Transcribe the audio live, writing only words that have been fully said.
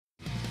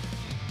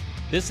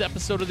This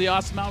episode of The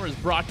Awesome Hour is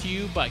brought to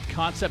you by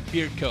Concept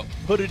Beard Co.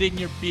 Put it in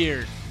your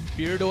beard.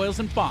 Beard oils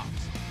and bombs,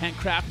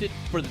 handcrafted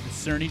for the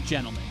discerning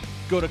gentleman.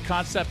 Go to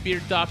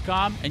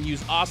conceptbeard.com and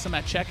use awesome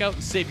at checkout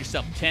and save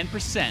yourself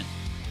 10%.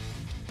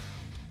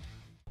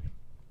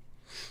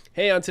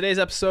 Hey, on today's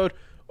episode,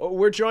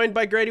 we're joined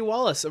by Grady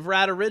Wallace of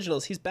GRad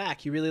Originals. He's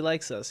back. He really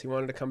likes us. He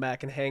wanted to come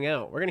back and hang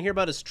out. We're going to hear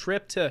about his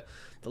trip to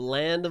the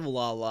land of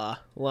La,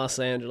 Los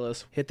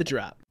Angeles. Hit the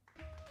drop.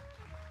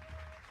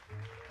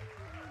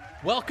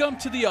 Welcome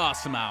to The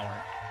Awesome Hour.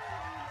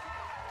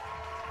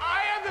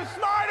 I am the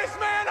smartest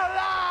man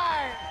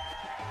alive!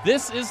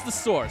 This is the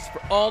source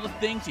for all the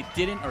things you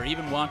didn't or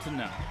even want to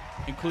know,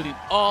 including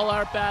all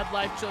our bad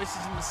life choices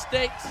and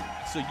mistakes,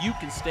 so you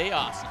can stay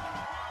awesome.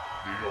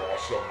 The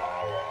Awesome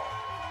Hour.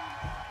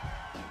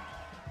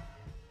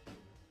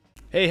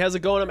 Hey, how's it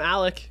going? I'm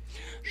Alec.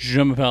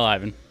 Je m'appelle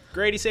Ivan.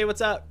 Grady, say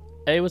what's up.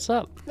 Hey, what's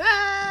up?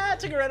 Ah,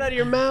 took it right out of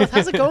your mouth.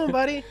 How's it going,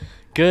 buddy?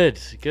 Good.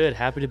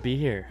 Happy to be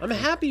here. I'm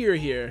happy you're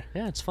here.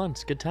 Yeah, it's fun.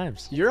 It's good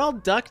times. You're all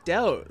ducked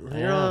out.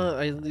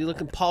 You're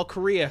looking Paul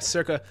Correa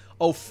circa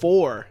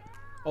 04.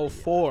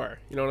 04.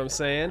 You know what I'm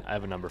saying? I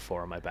have a number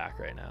 4 on my back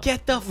right now.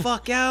 Get the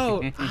fuck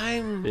out.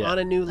 I'm on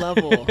a new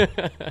level.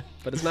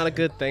 But it's not a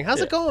good thing. How's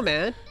it going,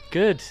 man?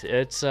 Good.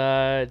 It's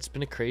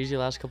been a crazy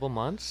last couple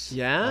months.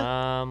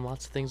 Yeah?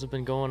 Lots of things have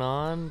been going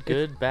on.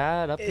 Good,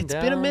 bad, up and down.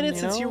 It's been a minute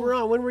since you were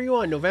on. When were you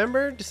on?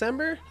 November?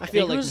 December? I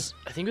think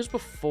it was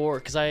before,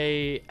 because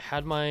I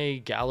had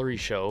my gallery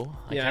show.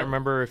 I can't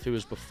remember if it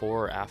was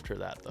before or after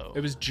that, though.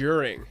 It was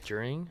during.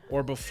 During?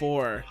 Or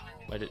before.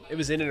 It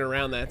was in and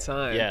around that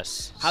time.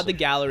 Yes. How'd the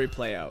gallery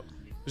play out?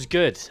 It was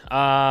good.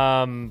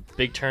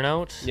 Big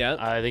turnout. Yeah.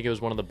 I think it was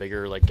one of the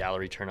bigger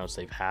gallery turnouts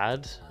they've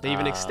had. They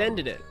even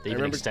extended it. They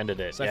even extended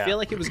it. So I feel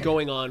like it was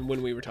going on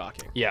when we were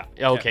talking. Yeah.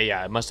 Okay.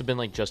 Yeah. It must have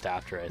been just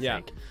after, I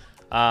think.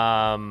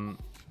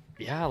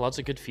 Yeah. Lots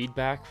of good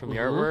feedback from the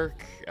artwork.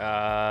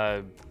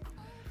 I'm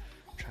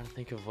trying to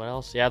think of what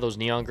else. Yeah, those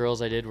neon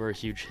girls I did were a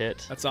huge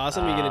hit. That's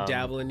awesome. You're gonna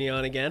dabble in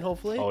neon again,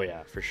 hopefully. Oh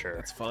yeah, for sure.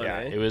 That's fun. Yeah.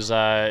 Eh? It was.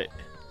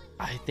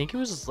 I think it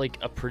was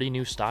a pretty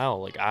new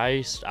style.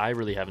 I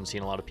really haven't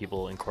seen a lot of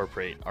people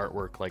incorporate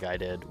artwork like I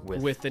did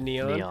with the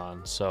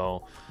neon.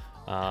 So,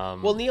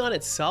 well, neon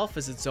itself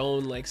is its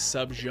own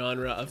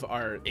subgenre of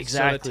art.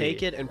 Exactly. So to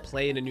take it and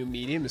play in a new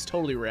medium is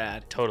totally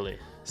rad. Totally.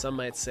 Some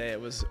might say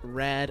it was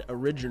rad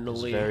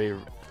originally. It was very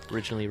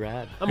originally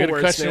rad. I'm Good a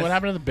question. wordsmith. What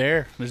happened to the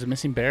bear? There's a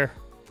missing bear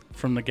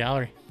from the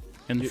gallery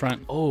in the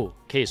front. Oh,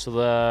 okay. So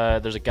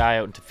there's a guy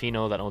out in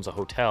Tofino that owns a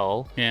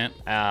hotel. Yeah.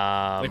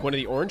 Like one of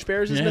the orange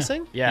bears is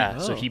missing? Yeah.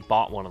 Oh. So he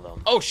bought one of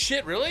them. Oh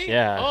shit! Really?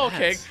 Yeah. Oh,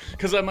 okay. Yes.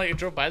 Because I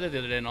drove by there the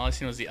other day and all I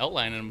seen was the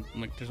outline and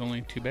I'm like, there's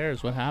only 2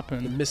 bears. What The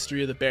happened?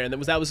 mystery of the bear. And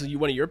that was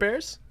one of your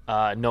bears?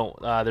 No.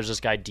 There's this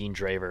guy Dean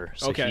Draver.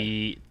 So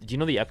Okay. do you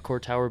know the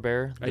Epcor Tower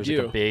bear? I There's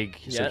do. a big.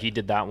 So Yeah. he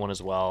did that one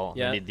as well.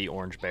 Yeah. He did the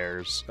orange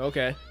bears.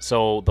 Okay.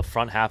 So the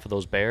front half of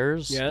those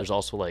bears, Yeah. there's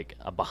also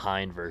a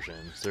behind version.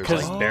 There's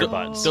bear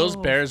butts. Those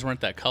bears weren't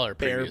that color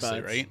Bear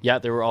previously, butts. right? Yeah,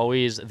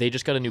 they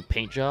just got a new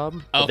paint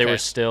job, but they Okay. were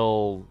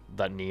still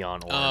that neon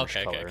Oh, orange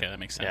okay, color. okay, that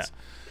makes sense.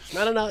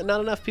 Not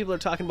enough people are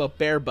talking about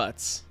bear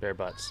butts. Bear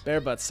butts.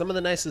 Bear butts. Some of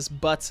the nicest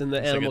butts in the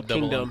It's animal like a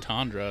double kingdom.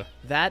 entendre.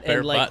 That Bear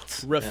and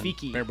butts.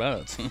 Rafiki. Bear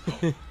butts.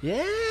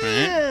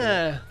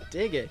 Yeah,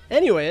 dig it.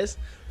 Anyways,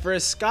 for a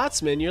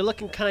Scotsman, you're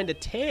looking kind of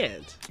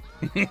tanned.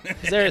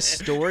 Is there a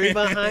story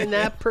behind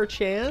that,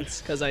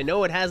 perchance? Because I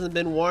know it hasn't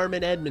been warm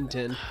in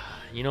Edmonton.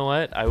 You know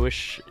what? I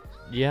wish.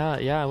 Yeah.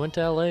 I went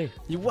to LA.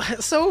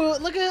 So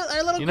look at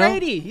our little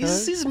Grady.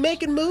 He's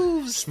making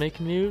moves. Just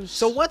making moves.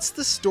 So what's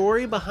the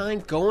story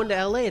behind going to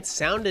LA? It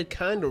sounded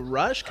kind of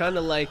rushed, kind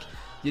of like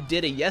you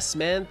did a yes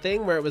man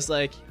thing where it was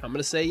like, I'm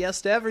gonna say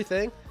yes to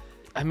everything.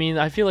 I mean,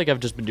 I feel like I've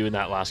just been doing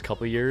that last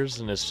couple of years,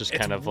 and it's just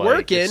kind of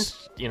working.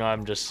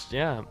 I'm just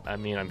I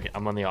mean,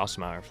 I'm on the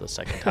Awesome Hour for the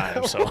second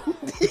time, so.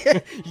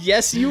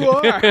 Yes, you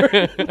are.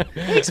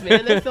 Thanks,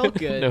 man. That felt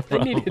good. No I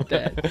problem. needed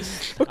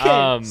that.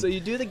 Okay, so you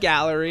do the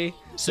gallery.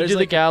 So do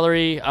the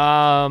gallery.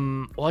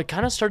 Well, I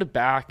kind of started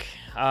back.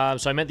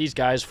 So I met these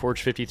guys,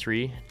 Forge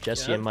 53,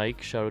 Jesse and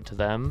Mike. Shout out to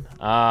them.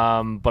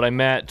 But I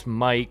met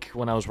Mike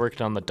when I was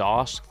working on the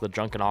DOS, the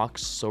Drunken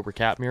Ox Sober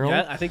Cat mural.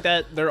 Yeah, I think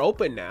that they're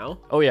open now.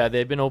 Oh yeah,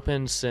 they've been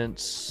open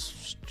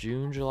since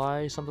June,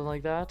 July, something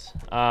like that.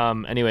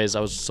 Anyways, I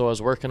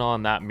was working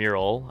on that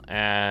mural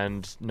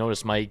and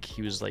noticed Mike.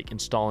 He was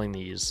installing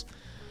these.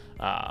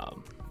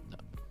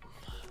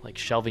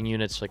 Shelving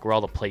units, where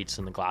all the plates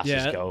and the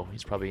glasses go.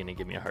 He's probably gonna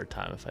give me a hard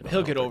time if I don't.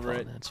 He'll know get what over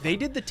they're it. calling It's They fine.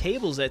 did the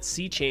tables at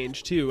Sea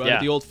Change too, out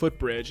of the old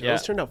footbridge. Yeah.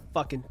 Those turned out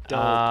fucking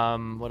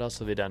dope. What else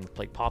have they done?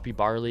 Poppy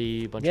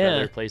Barley, a bunch of Yeah.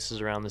 other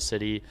places around the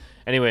city.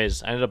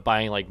 Anyways, I ended up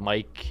buying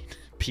Mike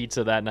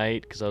pizza that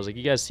night because I was like,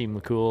 you guys seem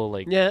cool.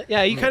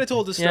 Yeah. You kind of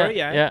told the story.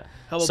 Yeah.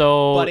 How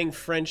So budding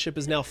friendship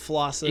is now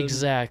flossomed.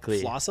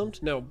 exactly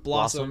Flossomed? No,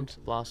 blossomed.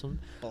 blossomed.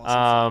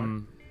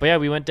 Blossomed But yeah,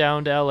 we went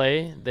down to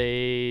LA.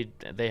 They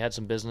had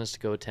some business to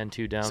go attend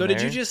to down there. So did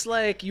you just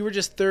you were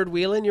just third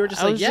wheeling? You were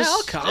just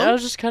I'll come. I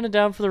was just kind of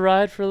down for the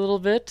ride for a little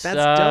bit. That's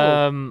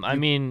dope. I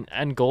mean,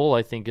 end goal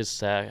I think is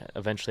to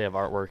eventually have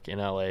artwork in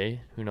LA.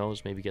 Who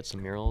knows? Maybe get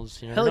some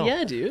murals. You never know.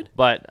 Yeah, dude.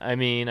 But I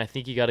mean, I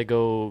think you got to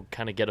go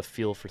kind of get a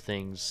feel for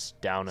things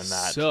down in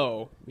that.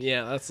 So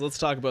yeah, let's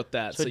talk about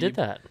that. So I did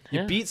that.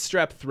 You beat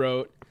strep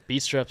throat.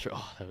 Beat strep throat.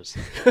 Oh, that was.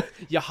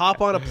 You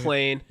hop on a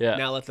plane. Yeah.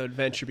 Now let the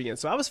adventure begin.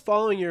 So I was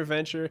following your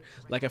adventure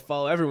like I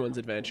follow everyone's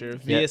adventure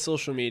via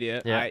social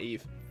media, i.e.,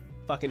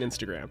 fucking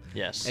Instagram.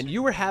 Yes. And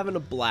you were having a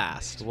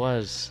blast. It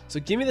was. So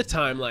give me the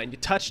timeline. You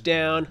touch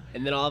down,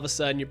 and then all of a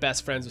sudden you're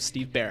best friends with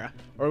Steve Barra.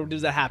 Or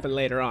does that happen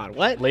later on?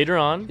 What? Later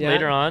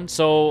on.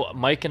 So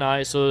Mike and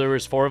I, so there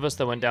was 4 of us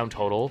that went down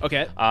total.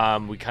 Okay.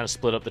 We kind of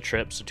split up the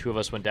trip. So 2 of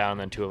us went down,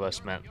 and then 2 of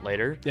us went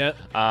later. Yeah.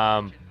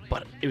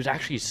 But it was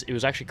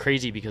actually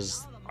crazy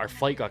because our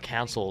flight got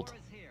canceled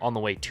on the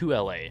way to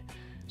LA.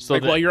 So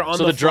while you're on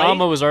the flight?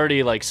 drama was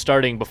already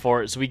starting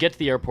before. So we get to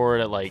the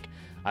airport at I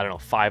don't know,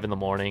 5 in the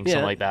morning,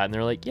 something like that, and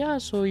they're like, "Yeah,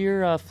 so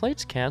your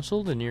flight's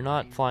canceled and you're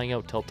not flying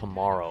out till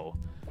tomorrow."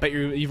 But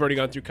you've already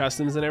gone through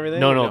customs and everything?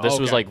 No, this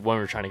was when we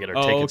were trying to get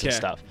our tickets and okay.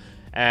 stuff.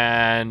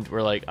 And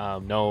we're like,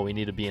 no, we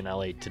need to be in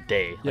LA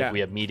today. Yeah. We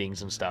have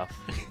meetings and stuff.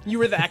 You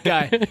were that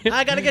guy.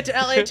 I gotta get to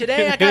LA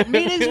today. I got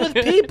meetings with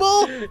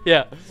people.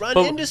 Yeah.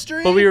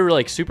 Industry. But we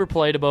were super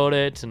polite about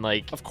it and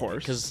of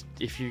course. Because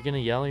if you're gonna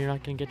yell, you're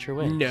not gonna get your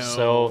way. No.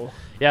 So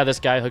yeah,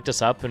 this guy hooked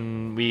us up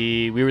and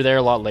we were there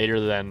a lot later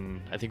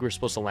than I think we were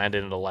supposed to land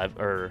in at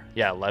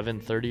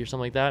 11:30 or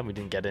something like that. And we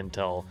didn't get in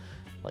till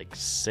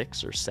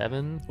 6 or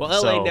 7.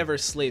 Well, LA never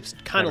sleeps,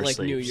 kind of like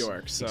New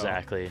York. So.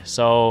 Exactly.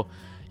 So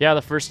yeah,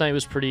 the first night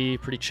was pretty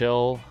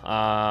chill.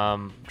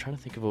 I'm trying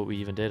to think of what we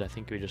even did. I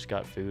think we just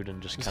got food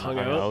and just kind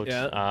of hung out.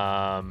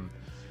 Yeah.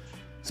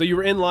 So you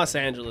were in Los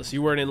Angeles.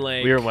 You weren't in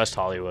We were in West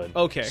Hollywood.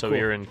 Okay, so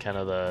we were in kind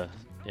of the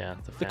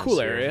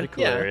cool area. The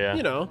cool area.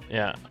 You know.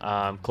 Yeah.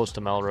 Close to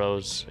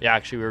Melrose. Yeah,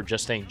 actually, we were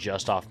just staying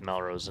just off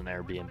Melrose in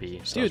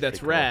Airbnb. So dude, that's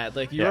cool. rad.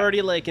 You're already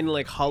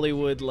in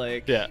Hollywood.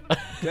 Yeah.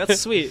 That's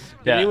sweet.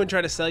 Did anyone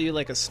try to sell you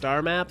a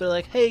star map? They're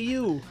like, hey,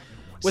 you.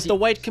 With the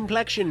white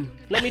complexion,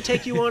 let me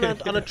take you on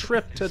a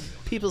trip to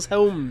people's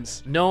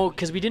homes. No,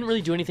 because we didn't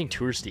really do anything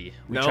touristy.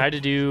 We tried to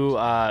do.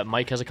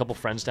 Mike has a couple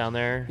friends down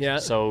there. Yeah.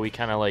 So we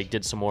kind of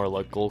did some more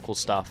local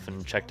stuff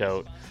and checked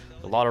out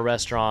a lot of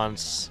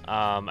restaurants.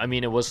 I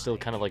mean, it was still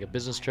kind of like a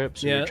business trip,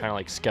 so we were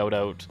trying to scout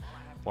out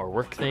more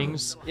work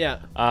things. Yeah.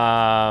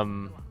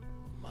 So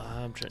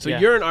yeah.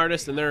 you're an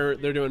artist, and they're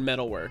doing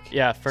metal work.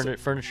 Yeah,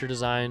 furniture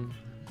design.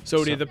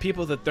 So do the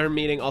people that they're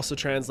meeting also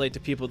translate to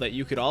people that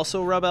you could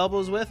also rub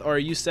elbows with, or are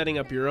you setting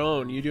up your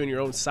own? You doing your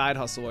own side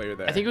hustle while you're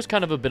there? I think it was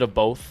kind of a bit of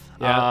both.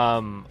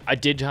 Yeah. I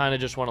did kind of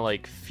just want to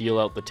feel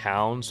out the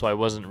town, so I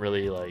wasn't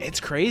really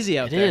It's crazy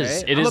out it there.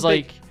 Is. Eh? It is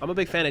I'm a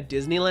big fan of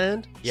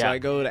Disneyland. Yeah. So I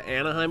go to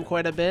Anaheim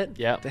quite a bit.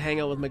 Yeah. To hang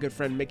out with my good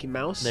friend Mickey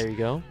Mouse. There you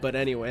go. But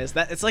anyways,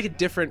 it's like a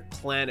different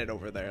planet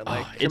over there.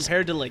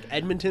 Compared to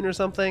Edmonton or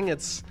something,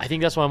 it's. I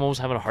think that's why I'm almost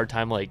having a hard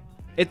time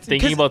It's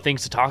thinking about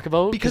things to talk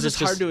about because it's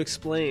just hard to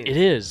explain. It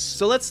is.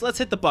 So let's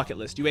hit the bucket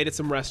list. You ate at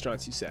some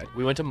restaurants. You said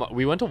we went to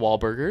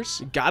Wahlburgers.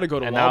 You gotta go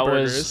to and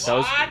Wahlburgers.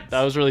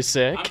 That was really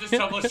sick. I'm just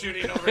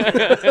troubleshooting over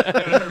here.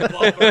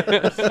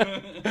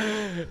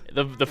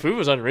 The food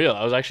was unreal.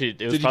 I was actually.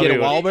 It was Did you get a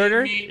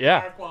Wahlburger?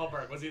 Yeah. Mark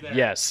Wahlberg. Was he there?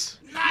 Yes.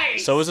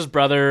 Nice. So was his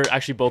brother.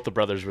 Actually, both the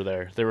brothers were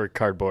there. They were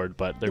cardboard,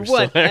 but they were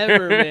Whatever,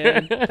 still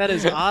there. man. That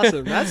is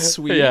awesome. That's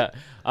sweet. Yeah.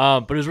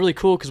 But it was really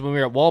cool because when we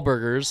were at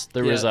Wahlburgers,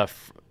 there was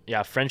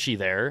Yeah. a Frenchie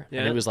there,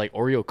 Yeah. and it was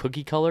Oreo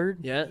cookie colored.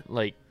 Yeah.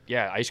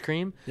 Ice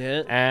cream.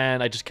 Yeah.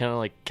 And I just kind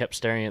of kept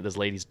staring at this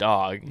lady's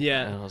dog.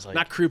 Yeah. And I was like,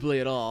 not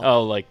creepily at all.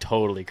 oh,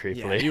 totally creepily.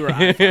 Yeah, you were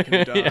eye fucking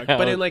the dog. Yeah,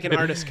 but in an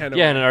artist kind of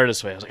yeah, way. in an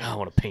artist way. I was like, I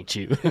want to paint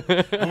you.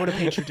 I want to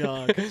paint your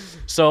dog.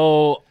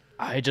 So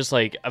I just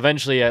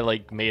eventually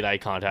I made eye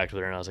contact with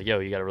her and I was like, yo,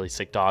 you got a really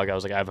sick dog. I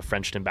was like, I have a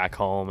Frenchton back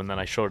home, and then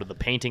I showed her the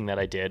painting that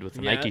I did with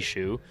the Nike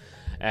shoe,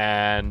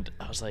 and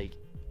I was like,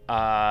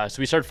 so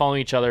we started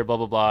following each other, blah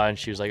blah blah, and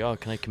she was like, oh,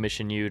 can I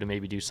commission you to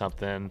maybe do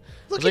something?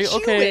 Look I was at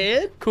like, you, okay,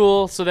 man.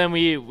 cool. So then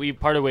we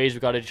parted ways. We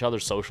got each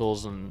other's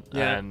socials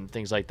and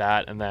things like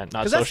that, and then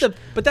not social.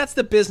 That's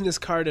the business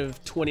card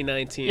of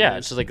 2019. Yeah,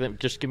 it's just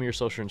just give me your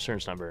social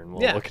insurance number and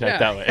we'll connect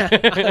that way.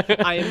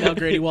 I am now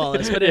Grady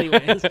Wallace, but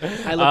anyways,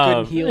 I look good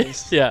in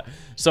heels. Yeah.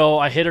 So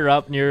I hit her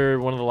up near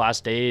one of the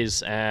last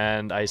days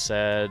and I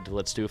said,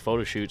 let's do a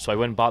photo shoot. So I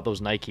went and bought those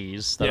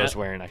Nikes that I was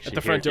wearing actually. At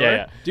the front door?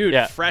 Yeah. Dude,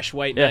 yeah. fresh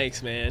white Yeah.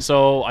 Nikes, man.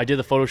 So I did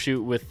the photo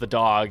shoot with the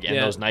dog and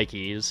those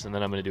Nikes, and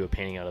then I'm going to do a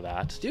painting out of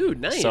that. Dude,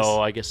 nice.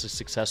 So I guess a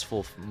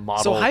successful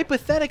model. So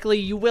hypothetically,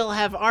 you will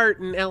have art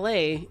in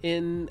LA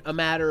in a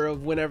matter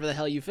of whenever the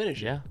hell you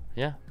finish it. Yeah.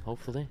 Yeah,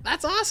 hopefully.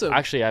 That's awesome.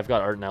 Actually, I've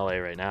got art in LA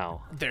right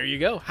now. There you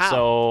go. How?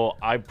 So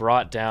I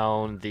brought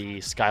down the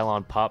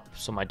Skylon pup,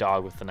 so my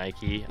dog with the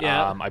Nike.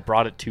 Yeah. I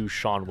brought it to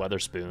Sean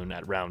Weatherspoon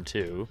at round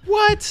 2.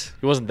 What?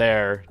 He wasn't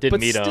there, didn't But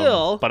meet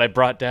still. him. But I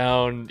brought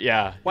down, Why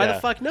yeah. the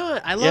fuck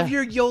not? I love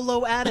Yeah. your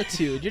YOLO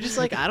attitude. You're just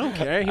like, I don't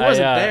care. He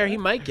wasn't there. He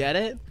might get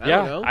it. I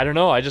don't know. I don't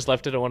know. I just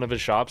left it at one of his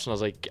shops, and I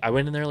was like, I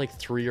went in there like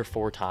 3 or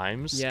 4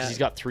 times. Yeah. Because he's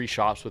got 3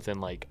 shops within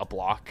like a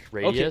block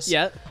radius. Okay.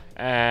 Yeah.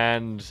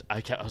 And I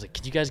was like,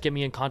 can you guys get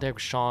me in contact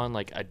with Sean?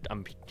 Like,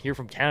 I'm here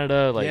from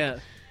Canada. Like, Yeah.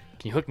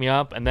 can you hook me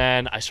up? And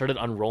then I started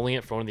unrolling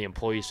it for one of the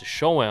employees to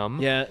show him.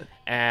 Yeah.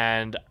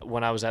 And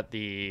when I was at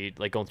the,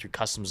 like, going through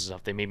customs and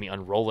stuff, they made me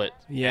unroll it.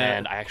 Yeah.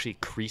 And I actually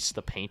creased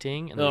the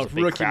painting, and there Oh, was a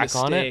big rookie crack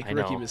mistake. on it. I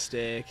know. Rookie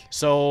mistake.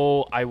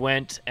 So I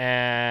went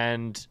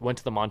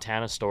to the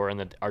Montana store in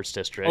the Arts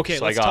District. Okay,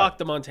 so let's I got, talk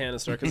the Montana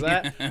store, because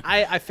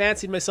I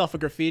fancied myself a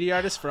graffiti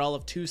artist for all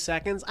of 2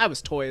 seconds. I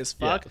was toy as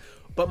fuck. Yeah.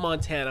 But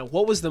Montana,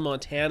 what was the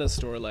Montana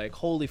store like?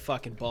 Holy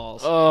fucking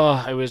balls. Oh,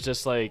 I was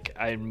just like,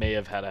 I may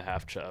have had a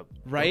half chub.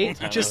 Right? the whole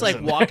time Just I was like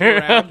in there. walking I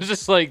around. was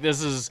just like,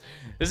 this is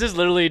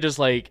literally just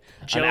like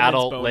an Gentleman's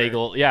adult boner.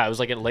 Lego. Yeah, it was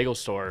like a Lego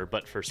store,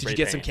 but for spray Did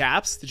you get some paint.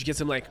 caps? Did you get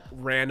some like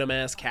random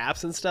ass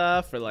caps and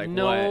stuff? Or like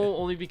No, what?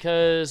 only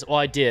because, well,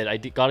 I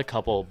did got a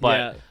couple, but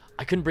Yeah.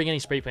 I couldn't bring any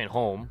spray paint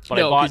home. But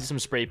No, I bought 'cause- some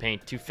spray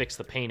paint to fix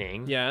the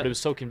painting. Yeah. But it was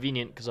so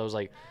convenient because I was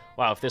like,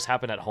 wow, if this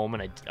happened at home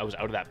and I was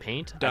out of that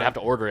paint, Done. I'd have to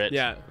order it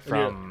Yeah.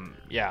 from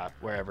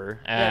wherever.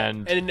 Yeah.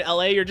 And in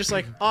LA, you're just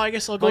like, oh, I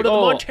guess I'll go like, to the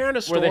oh,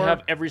 Montana store. where they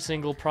have every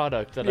single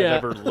product that Yeah. I've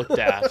ever looked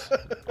at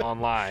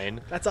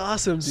online. That's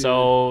awesome, dude.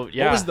 So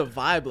yeah, What was the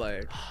vibe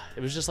like?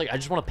 it was just like, I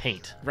just want to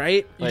paint.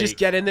 Right? You just Like-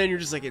 get in there and you're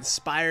just like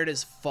inspired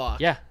as fuck.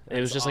 Yeah, it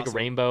was That's just like a awesome.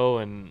 rainbow,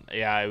 and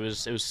yeah, it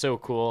was so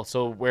cool.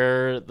 So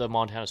where the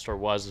Montana store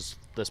was is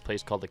this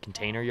place called the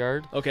Container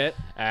Yard. Okay.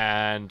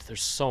 And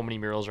there's so many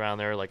murals around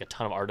there, like a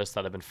ton of artists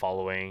that I've been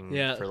following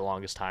Yeah. for the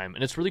longest time.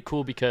 And it's really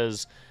cool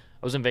because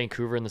I was in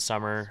Vancouver in the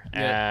summer,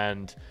 Yeah.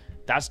 and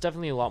that's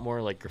definitely a lot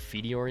more like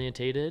graffiti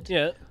orientated.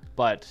 Yeah.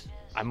 But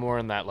I'm more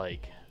in that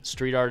like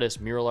street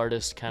artist, mural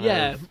artist kind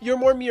Yeah. of. You're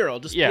more mural.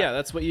 Just Yeah. yeah,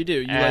 that's what you do.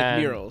 You like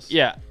And- murals.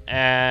 Yeah,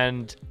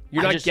 and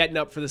You're I not just- getting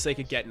up for the sake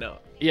of getting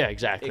up. Yeah,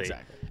 exactly.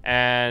 Exactly.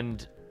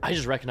 And I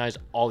just recognized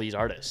all these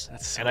artists.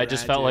 That's so and I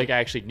just rad, felt dude. like I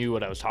actually knew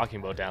what I was talking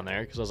about down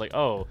there, because I was like,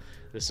 oh,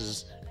 this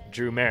is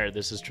Drew Merritt,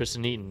 this is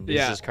Tristan Eaton, this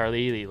Yeah. is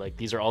Carly Ely. Like,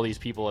 these are all these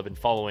people I've been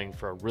following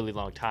for a really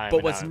long time. But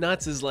and what's now-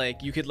 nuts is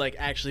like you could like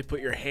actually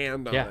put your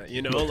hand on Yeah. it,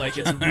 you know, like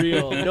it's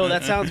real. No,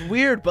 that sounds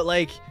weird, but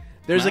like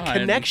there's No, a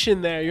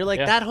connection there. You're like,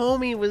 Yeah. that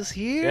homie was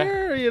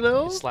here, you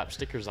know? slap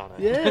stickers on it.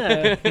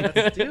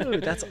 Yeah.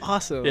 Dude, that's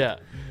awesome. yeah.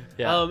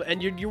 Yeah.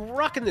 And you're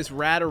rocking this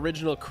rad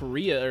original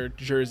Korea or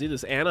jersey,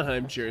 this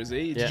Anaheim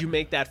jersey. Did Yeah. you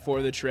make that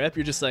for the trip?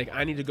 You're just like,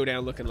 I need to go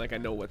down looking like I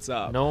know what's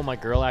up. No, my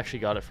girl actually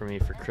got it for me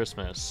for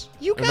Christmas.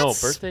 You Or got no,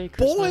 birthday,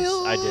 Christmas.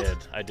 spoiled.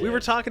 I did. We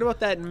were talking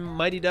about that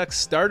Mighty Ducks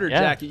starter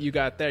Yeah. jacket you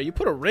got there. You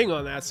put a ring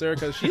on that, sir,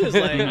 because she is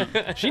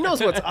like, she knows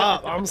what's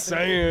up. I'm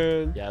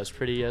saying. Yeah, I was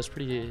pretty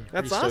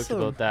That's stoked awesome.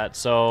 about that.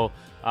 So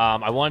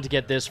I wanted to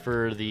get this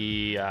for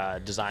the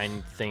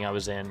design thing I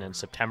was in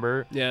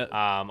September. Yeah.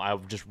 I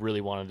just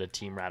really wanted a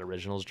Team Rad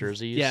Originals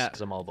jerseys. Yeah.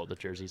 Because I'm all about the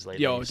jerseys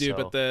lately. Yo, dude,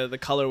 so- but the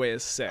colorway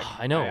is sick.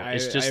 I know.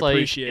 It's just I like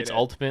appreciate it's it.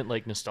 ultimate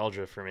like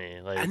nostalgia for me.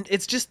 Like And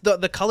it's just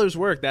the colors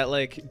work. That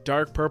like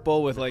dark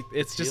purple with like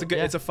it's just a good.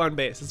 Yeah. It's a fun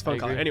base. It's a fun I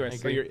color. agree, Anyway, I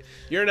so agree.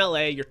 you're in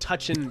LA. You're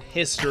touching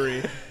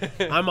history.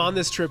 I'm on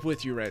this trip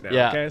with you right now.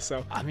 Yeah. Okay,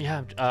 so I mean,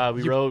 yeah,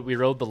 we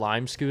rode the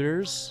Lime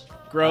scooters.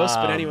 gross,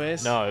 but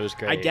anyways. No, it was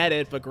great. I get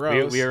it, but We,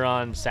 gross. we were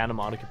on Santa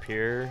Monica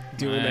Pier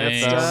doing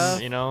Nice. that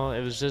stuff. You know,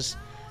 it was just,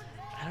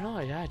 I don't know.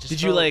 Yeah, I just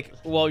Did you felt- like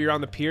while you're on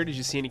the pier? Did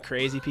you see any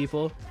crazy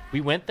people? We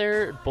went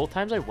there both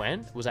times. I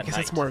went was at Because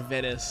night. it's more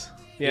Venice.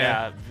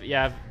 yeah.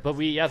 But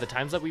the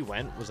times that we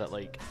went was at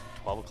like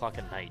 12 o'clock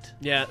at night.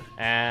 Yeah.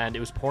 And it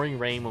was pouring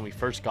rain when we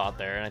first got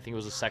there, and I think it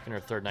was the second or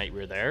third night we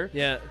were there.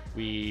 Yeah.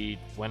 We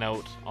went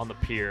out on the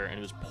pier, and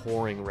it was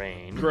pouring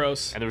rain.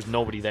 Gross. And there was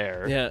nobody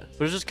there. Yeah. But it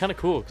was just kind of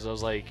cool because I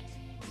was like,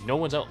 no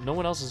one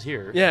else is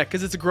here. Yeah,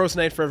 because it's a gross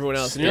night for everyone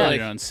else. And Still, you're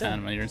you're, like, in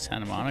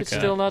Santa Monica. It's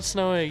still not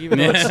snowing, even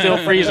though it's still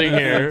freezing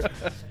here.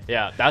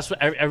 Yeah, that's what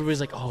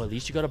everybody's like. Oh, at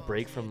least you got a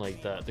break from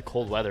like the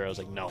cold weather. I was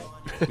like, no,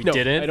 we no,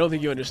 didn't. I don't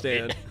think you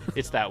understand.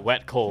 It's that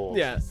wet cold.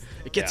 Yeah.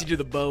 It gets Yeah. you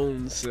to the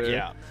bones. Sir.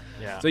 Yeah.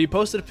 Yeah. So you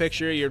posted a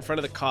picture. You're in front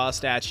of the Ka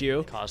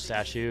statue. Cause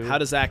statue. How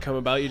does that come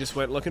about? You just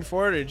went looking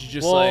for it, or did you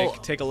just Well-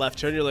 like take a left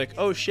turn? You're like,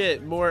 oh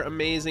shit, more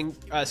amazing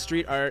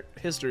street art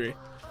history.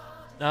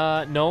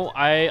 No,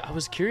 I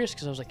was curious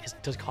because I was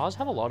like, does Cause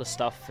have a lot of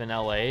stuff in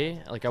LA?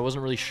 Like, I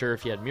wasn't really sure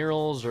if he had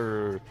murals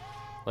or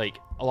like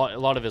a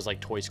lot of his like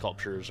toy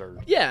sculptures or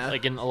Yeah.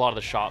 like in a lot of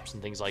the shops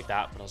and things like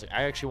that. But I was like,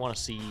 I actually want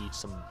to see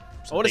some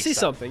I want to big see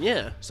stuff. something.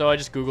 Yeah. So I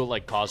just googled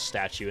like Cause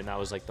statue, and that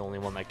was like the only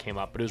one that came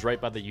up. But it was right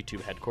by the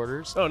YouTube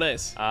headquarters. Oh,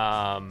 nice.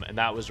 And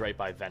that was right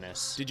by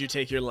Venice. Did you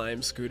take your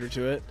Lime scooter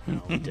to it?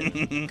 No, we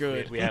didn't.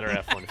 Good. We had our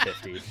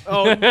F-150.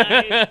 Oh,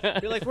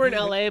 nice. You're like, we're in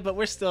LA, but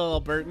we're still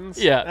Albertans.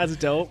 Yeah. That's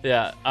dope.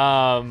 Yeah.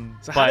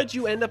 So but how did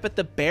you end up at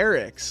the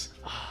barracks?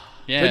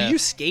 Yeah. But do you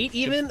skate Good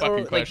even? fucking Or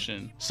like,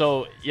 question.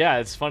 So yeah,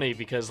 it's funny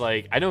because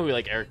like I know who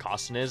like Eric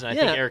Costin is, and I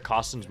Yeah. think Eric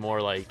Costin's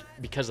more like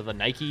because of the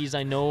Nikes.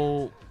 I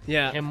know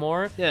yeah, him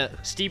more. yeah.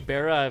 Steve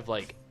Barra, I've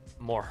like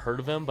more heard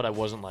of him, but I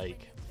wasn't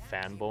like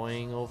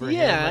fanboying over him.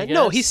 Yeah, I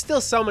no, guess. he's still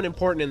someone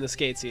important in the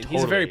skate scene.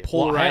 He's a very Totally.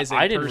 Well, polarizing.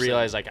 I didn't person.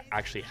 realize like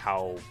actually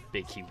how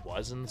big he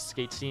was in the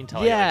skate scene until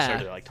I Yeah. like,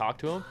 started to like talk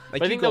to him. Like,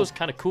 But I you think go- that was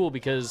kind of cool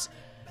because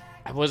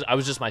I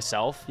was just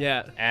myself.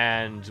 Yeah.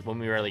 And when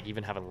we were like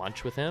even having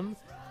lunch with him,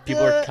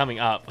 people were coming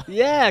up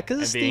Yeah, because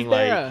and it's being Steve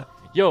like, Barra.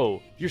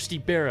 "Yo, you're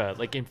Steve Barra,"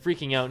 like and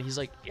freaking out. And he's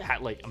like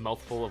had like a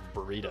mouthful of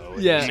burrito.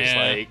 And Yeah. he's just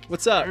Yeah. like,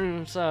 What's up?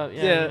 What's up?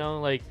 Yeah, Yeah. you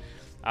know, like,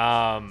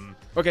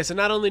 Okay, so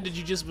not only did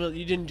you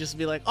didn't just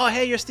be like, oh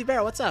hey, you're Steve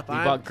Barra. What's up? we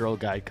bought Girl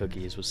Guide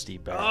cookies with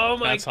Steve Barra. Oh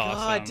my That's god,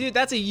 awesome. dude,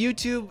 that's a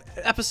YouTube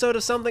episode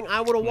of something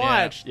I would have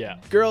watched. Yeah.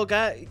 Girl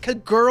guide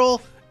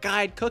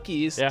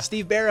cookies. Yeah.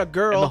 Steve Barra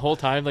girl. And the whole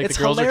time, like It's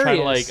the girls are trying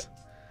to like hilarious.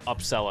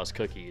 upsell us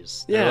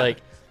cookies. Yeah. They're like,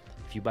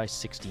 if you buy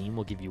 16,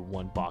 we'll give you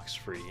 1 box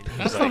free. And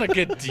That's he's not like, a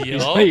good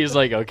deal. he's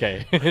like,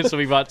 okay. So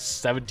we bought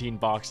 17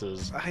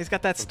 boxes. He's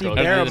got that Steve Girl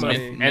Barra Guides. money.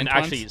 Mint And ones?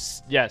 actually,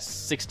 yes,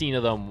 16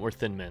 of them were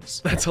Thin Mints.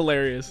 That's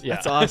hilarious. Yeah.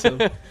 That's awesome.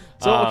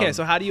 So okay, Um,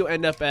 so how do you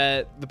end up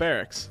at the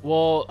barracks?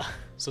 Well,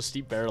 so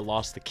Steve Barra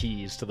lost the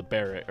keys to the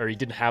barrack, or he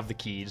didn't have the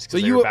keys So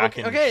because they you were back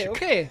in okay? Chicago.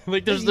 Okay.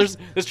 Like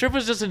this trip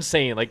was just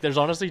insane. Like there's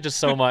honestly just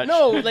so much.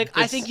 No, like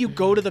I It's- think you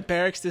go to the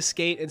barracks to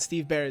skate and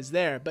Steve Barra's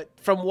there. But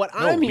from what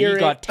No, I'm we hearing,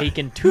 got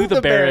taken to the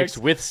barracks barracks.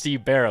 with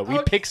Steve Barra. We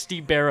Okay. picked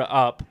Steve Barra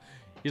up.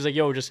 He's like,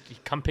 "Yo, just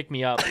come pick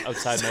me up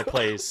outside my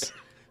place."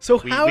 So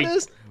we- how we-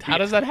 does How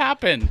does that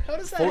happen?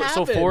 that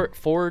So happen?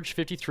 Forge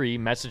 53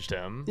 messaged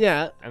him.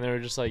 Yeah, And they were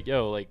just like,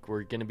 "Yo, like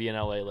we're gonna be in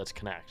LA. Let's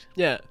connect."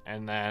 yeah.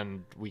 And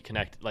then we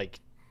connect. Like,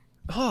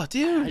 Oh,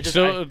 dude. I just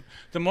So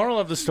the moral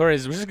of the story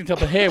is we're just gonna tell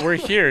them, hey, we're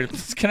here.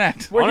 Let's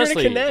connect. We're here to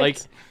honestly, connect. like,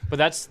 but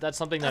that's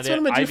something That's that what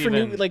I'm gonna do I've for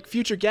even, new like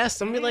future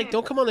guests. I'm gonna be like,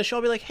 don't come on the show.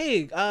 I'll be like,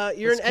 hey,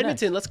 you're in connect.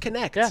 Edmonton. Let's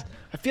connect. Yeah.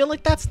 I feel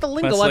like that's the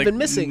lingo That's I've like- been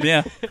missing.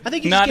 Yeah. I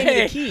think you Not just gave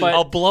me hey, the key. but-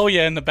 I'll blow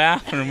you in the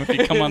bathroom if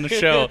you come on the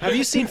show. Have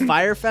you seen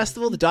Fire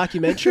Festival, the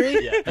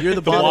documentary? Yeah. You're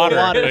the bottle water.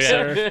 of water, Oh,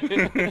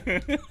 yeah.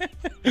 sir.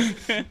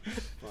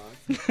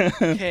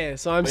 Okay,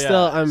 so I'm But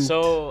still yeah, I'm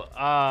so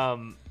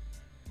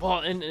well,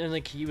 and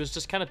like he was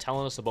just kind of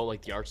telling us about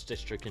like the arts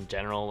district in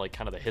general, like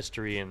kind of the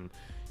history, and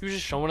he was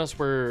just showing us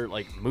where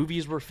like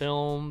movies were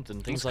filmed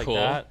and things That's like cool.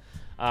 that.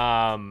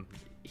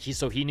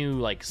 He knew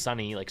like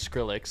Sonny, like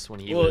Skrillex when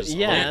he well, was a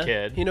yeah. little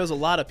kid. He knows a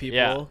lot of people.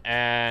 Yeah,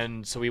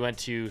 and so we went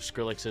to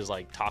Skrillex's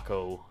like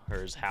taco or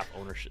his half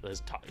ownership,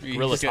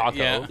 Gorilla He's got-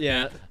 Taco.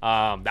 yeah.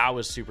 Yeah. That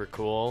was super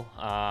cool.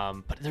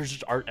 But there's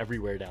just art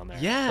everywhere down there.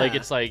 Yeah. like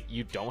it's like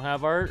you don't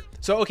have art.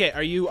 So okay,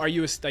 are you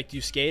like do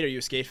you skate? Are you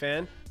a skate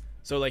fan?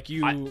 So like you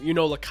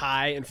know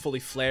Lakai and Fully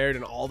Flared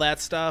and all that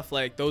stuff.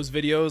 Like those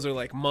videos are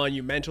like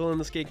monumental in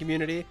the skate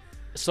community.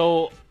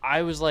 So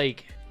I was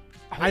like,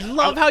 I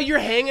love how you're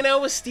hanging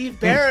out with Steve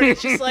Barrett.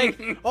 It's just like,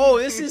 oh,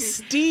 this is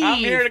Steve. I'm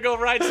here to go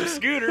ride some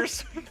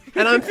scooters.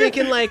 And I'm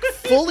thinking like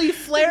Fully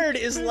Flared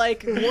is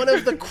like one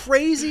of the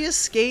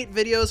craziest skate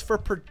videos for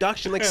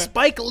production. Like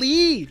Spike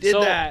Lee did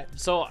that.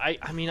 So I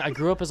mean I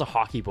grew up as a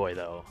hockey boy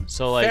though.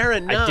 So like Fair I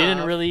enough.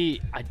 didn't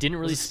really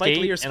Was it Spike skate,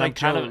 Lee or and Spike I'm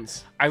kind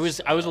Jones?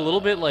 of I was a little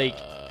bit like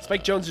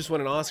Spike Jones just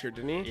won an Oscar,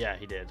 didn't he? yeah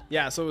he did.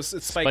 Yeah, so it's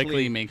Spike, Spike Lee.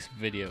 Lee makes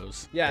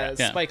videos. Yeah, it's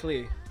Yeah. Spike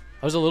Lee.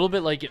 I was a little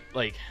bit like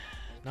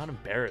not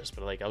embarrassed,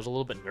 but like I was a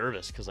little bit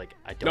nervous because like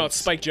I don't No, it's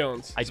Spike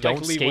Jones. I Spike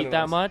don't Lee won skate an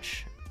that Oscar.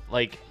 much.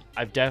 Like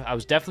I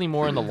was definitely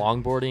more in the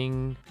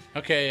longboarding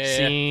Okay, yeah,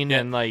 scene yeah.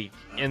 and like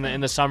in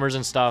the summers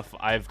and stuff.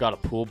 I've got a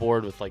pool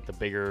board with like the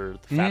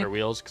fatter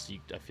wheels because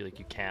I feel like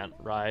you can't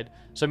ride.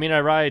 So I mean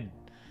I ride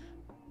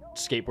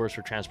skateboards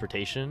for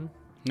transportation,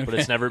 but Okay.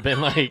 it's never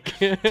been like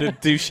to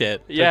do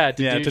shit. Yeah,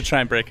 to try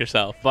and break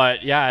yourself.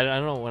 But yeah, I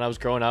don't know. When I was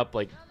growing up,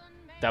 like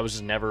that was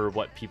just never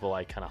what people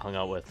I kind of hung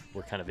out with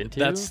were kind of into.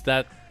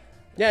 That.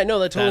 Yeah, no,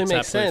 that totally That's makes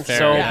absolutely sense. fair.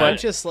 So, So, yeah, but- I'm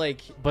just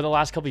like, But the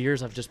last couple of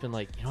years, I've just been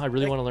like, I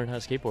really want to learn how to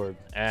skateboard.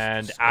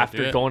 And Just go do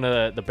after it. going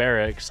to the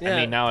barracks, Yeah.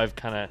 I mean, now I've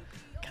kind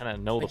of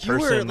know Like, the you were,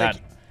 person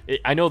like-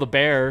 I know the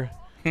bear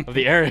of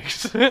the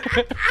Erics.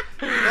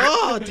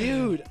 oh,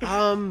 dude.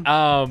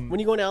 When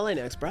you going to LA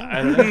next, bro?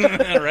 I don't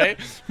know. Right?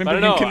 I Maybe don't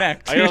we know. can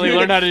connect. I only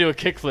learned how to do a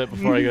kickflip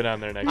before I go down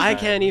there next I time.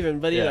 can't even,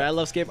 but either. Yeah. I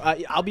love skate.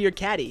 I'll be your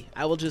caddy.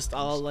 I'll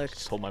like.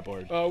 Just hold my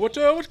board.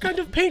 What kind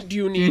of paint do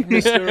you need,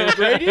 Mr.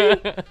 Grady?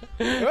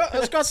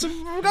 It's got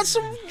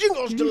some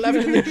jingles to left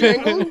in the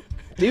jangle.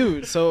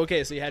 Dude, so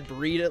you had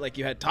burrito, like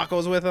you had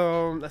tacos with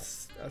them.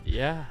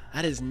 Yeah.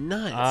 That is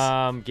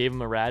nuts. Gave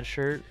him a rad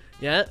shirt.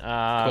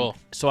 Yeah. Cool.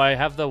 So I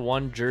have the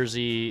one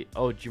jersey.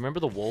 Oh, do you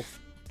remember the Wolf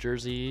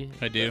jersey?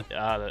 I do.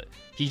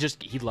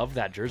 He loved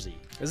that jersey.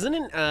 Isn't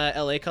it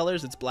LA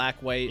colors? It's black,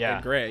 white, Yeah.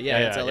 and gray. Yeah,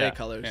 Yeah, it's yeah, LA yeah.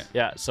 colors. Yeah.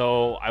 Yeah,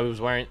 so I was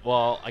wearing.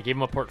 Well, I gave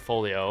him a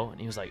portfolio, and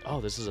he was like,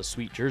 "Oh, this is a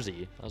sweet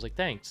jersey." I was like,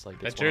 "Thanks." Like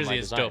That it's one of my jersey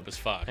is designs. dope as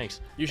fuck. Thanks.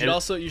 You should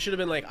And- you should have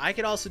been like, I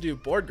could also do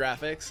board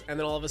graphics, and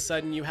then all of a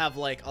sudden you have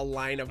like a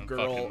line of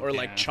girl fucking- or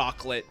like yeah.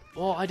 chocolate.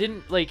 Well, I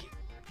didn't like.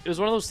 It was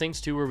one of those things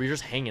too where we were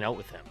just hanging out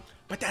with him.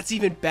 But that's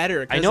even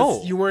better. I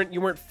know. You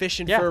weren't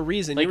fishing for a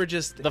reason. Like, you were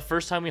just. the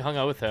first time we hung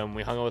out with him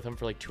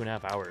for like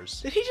 2.5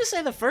 hours. Did he just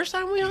say the first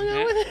time we hung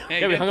out with him?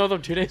 Yeah, we hung out with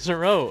him 2 days in a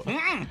row.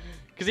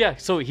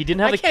 Because so he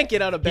didn't have I can't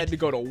get out of bed to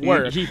go to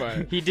work.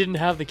 He didn't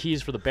have the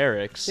keys for the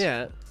barracks.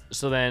 Yeah.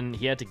 So then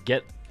he had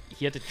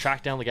to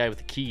track down the guy with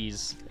the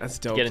keys. That's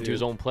dope. To get into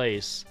his own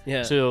place.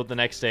 Yeah. So the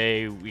next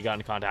day we got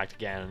in contact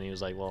again, and he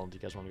was like, "Well, do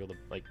you guys want to go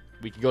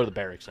we can go to the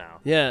barracks now."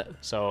 Yeah.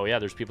 So yeah,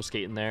 there's people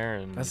skating there,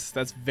 and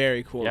That's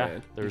very cool, yeah,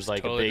 man. there's It's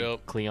like totally a big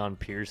dope. Cleon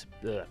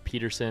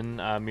Peterson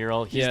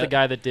mural. He's Yeah. the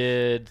guy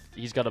that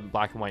he's got a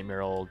black and white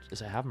mural.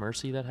 Does it Have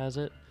Mercy that has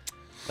it?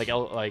 Like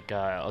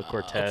El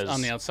Cortez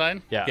On the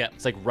outside? Yeah, Yeah.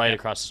 it's like right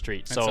across the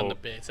street. It's, So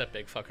it's that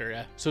big fucker,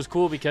 yeah. so it's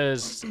cool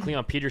because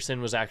Cleon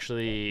Peterson was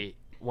actually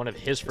one of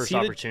his first he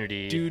the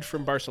opportunity. Dude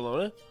from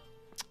Barcelona?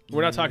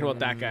 We're not talking about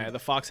that guy, the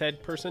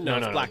Foxhead person? No,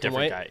 it's black and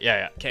different white. guy.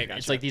 Yeah. Okay, gotcha.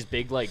 It's like these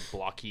big, like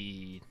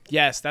blocky.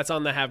 Yes, that's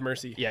on the Have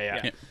Mercy.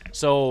 Yeah.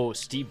 So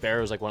Steve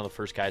Bear was like one of the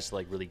first guys to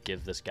like really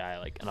give this guy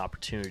like an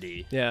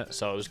opportunity. Yeah.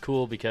 So it was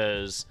cool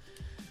because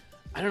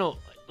I don't know,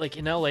 like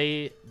in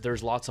LA,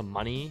 there's lots of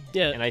money.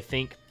 Yeah. And I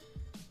think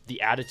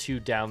the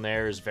attitude down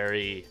there is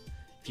very,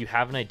 if you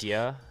have an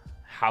idea,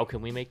 how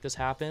can we make this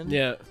happen?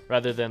 Yeah.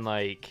 Rather than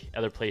like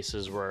other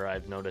places where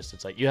I've noticed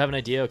it's like, you have an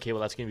idea, okay,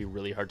 well that's gonna be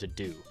really hard to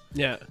do.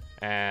 Yeah.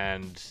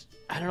 And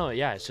I don't know,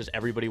 yeah, it's just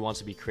everybody wants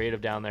to be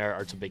creative down there.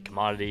 Art's a big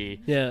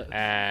commodity. Yeah.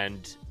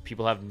 And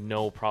people have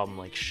no problem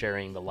like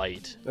sharing the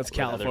light. That's with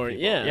other California,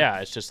 people. yeah. Yeah,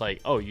 it's just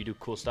like, oh, you do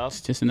cool stuff.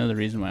 It's just another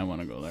reason why I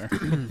want to go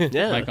there.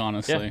 Yeah. Like,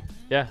 honestly.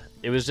 Yeah.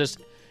 It was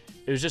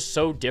just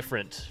so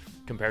different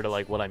compared to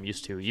like what I'm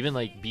used to. Even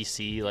like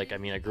BC, like I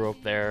mean, I grew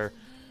up there.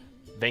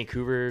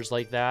 Vancouver's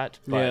like that,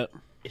 but Yeah.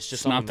 it's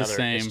just It's on not the another.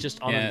 same. It's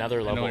just on Yeah,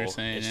 another I know level. what you're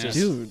saying, It's yeah. just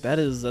Dude,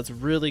 that's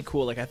really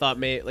cool. Like I thought,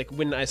 like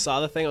when I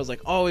saw the thing, I was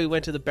like, oh, we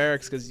went to the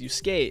barracks because you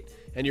skate,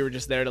 and you were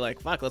just there to like,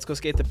 fuck, let's go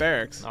skate the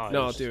barracks. No, it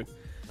No, was- dude,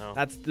 no.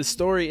 that's the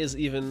story is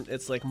even.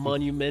 It's like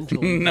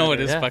monumental. No, it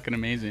is Yeah. fucking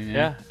amazing.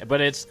 yeah,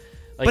 but it's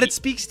like But it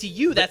speaks to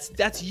you.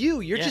 That's you.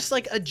 You're Yeah. just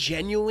like a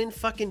genuine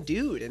fucking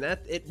dude, and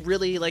that it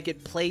really like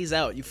it plays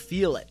out. You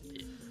feel it,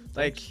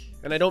 like.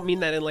 And I don't mean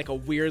that in like a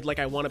weird, like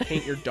I want to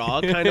paint your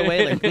dog kind of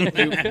way. Like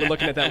we're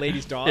looking at that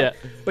lady's dog. Yeah.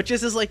 But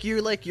just as like you're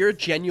a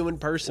genuine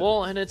person.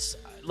 Well, and it's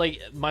like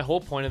my whole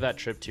point of that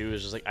trip too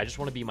is just like I just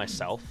want to be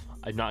myself.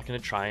 I'm not gonna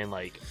try and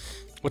like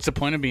What's the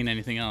point of being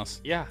anything else?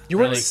 yeah. you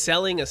weren't really-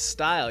 selling a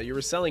style. You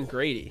were selling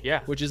Grady.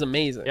 Yeah. Which is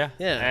amazing. Yeah.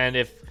 Yeah. And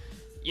if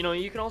you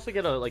can also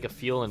get a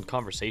feel in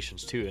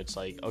conversations too. It's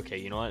like, okay,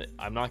 you know what?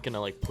 I'm not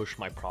gonna like push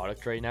my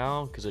product right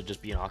now because it'd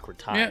just be an awkward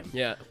time.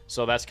 Yeah.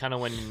 So that's kind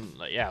of when,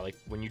 like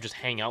when you just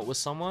hang out with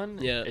someone.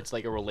 Yeah. It's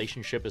like a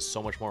relationship is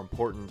so much more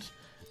important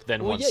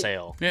than Well, one yeah.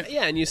 sale. Yeah.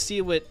 Yeah, and you see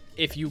what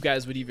if you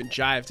guys would even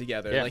jive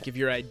together, Yeah. like if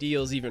your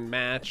ideals even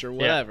match or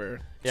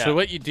whatever. Yeah. So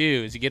what you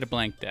do is you get a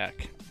blank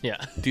deck, Yeah.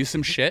 do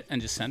some shit,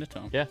 and just send it to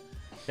them. Yeah.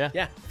 Yeah.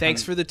 Yeah.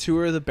 Thanks for the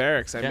tour of the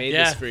barracks. I made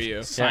this for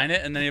you. Sign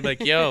it, and then you're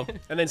like, yo,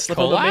 And then slip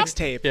on the Collab?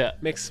 mixtape. Yeah.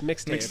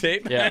 Mixtape.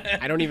 mixtape? Yeah.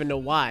 I don't even know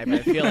why,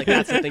 but I feel like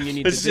that's the thing you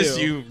need It's to do. just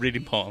you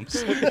reading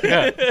poems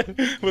Yeah.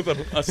 with a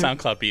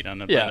SoundCloud beat on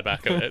the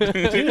back of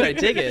it. Dude, I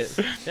dig it.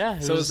 Yeah.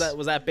 it So was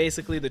that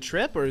basically the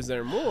trip, or is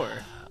there more?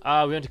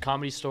 We went to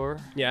Comedy Store.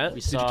 Yeah. We Did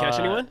you saw- catch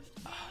anyone?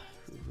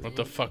 What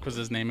the fuck was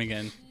his name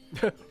again?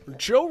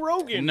 Joe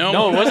Rogan.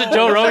 No, it wasn't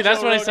Joe Rogan.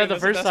 That's what I said the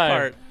That's first best time.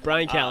 part.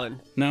 Brian Callen.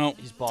 No.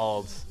 He's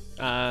bald.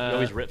 He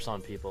always rips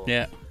on people.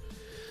 Yeah.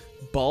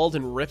 Bald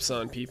and rips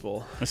on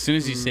people. As soon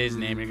as you say his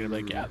name, you're gonna be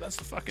like, yeah, that's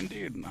the fucking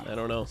dude. I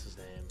don't know. What's his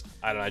name?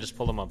 I don't know. I just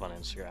pulled him up on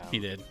Instagram. He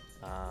did.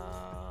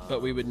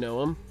 But we would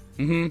know him.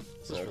 Mm-hmm.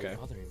 This is really Okay.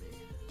 bothering me.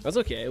 That's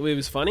okay. It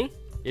was funny.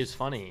 It was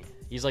funny.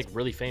 He's like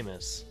really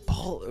famous.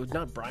 Paul,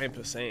 not Brian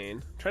Posehn.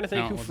 I'm trying to think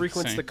No, it who wasn't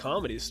frequents Posehn. the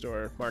Comedy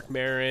Store. Mark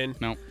Maron.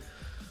 No.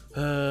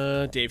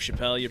 Dave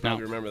Chappelle. You probably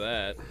No. remember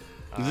that.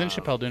 Isn't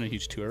Chappelle doing a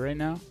huge tour right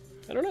now?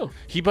 I don't know.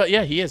 He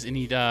is, and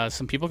he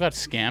some people got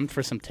scammed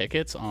for some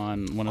tickets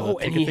on one of the Oh,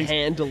 and ticket he things.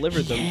 hand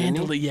delivered them. Didn't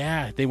handled he? it,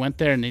 yeah. They went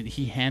there and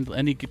he handled,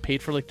 and he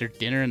paid for like their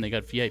dinner, and they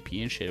got VIP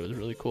and shit. It was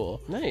really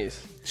cool.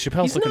 Nice.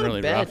 Chappelle's He's looking not really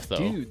a bad rough though.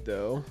 dude,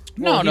 though.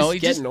 No, Well, no, he's he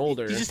getting just,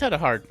 older. He just had a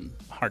hard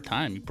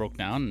time. He broke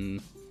down,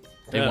 and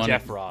they Yeah. won.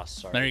 Jeff Ross.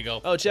 Sorry. There you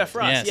go. Oh, Jeff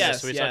Ross. Yes.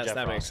 Yes, So we saw yes, Jeff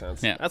that Ross. makes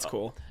sense. Yeah. That's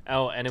cool.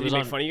 Oh, and it Did was he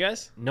on. make fun of you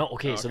guys? No,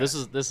 okay. So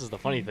okay. this is the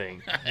funny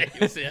thing.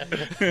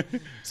 Yeah.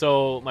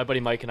 So my buddy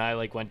Mike and I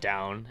like went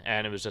down,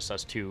 and it was just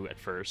us two at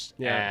first,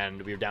 Yeah.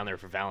 and we were down there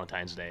for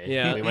Valentine's Day.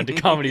 Yeah. We went to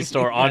Comedy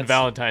Store on That's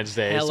Valentine's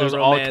Day, so Hella it was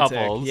all romantic.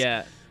 couples.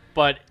 Yeah.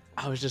 But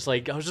I was just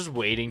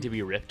waiting to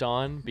be ripped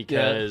on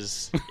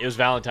because it was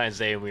Valentine's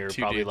Day, and we were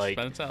Two probably dudes like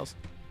by themselves.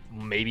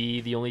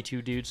 maybe the only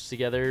two dudes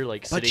together,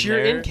 like But sitting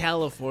you're there. in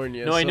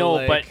California. No, I so, know,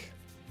 like,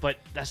 but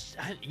that's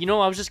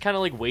I was just kind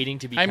of like waiting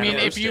to be. I kinda mean,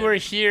 if you roasted. were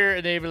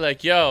here, they'd be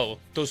like, "Yo,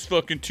 those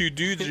fucking two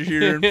dudes are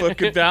here on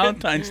fucking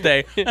Valentine's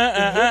Day."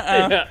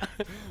 Yeah.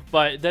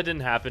 But that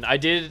didn't happen. I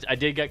did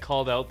get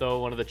called out though.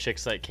 One of the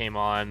chicks that came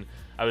on,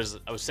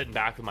 I was sitting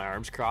back with my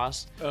arms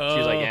crossed. She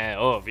was like,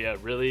 yeah,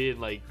 really? And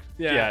like,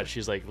 yeah.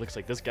 She's like, looks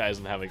like this guy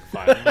isn't having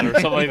fun or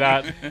something like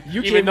that.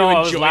 Even though I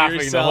was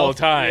laughing the whole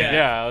time.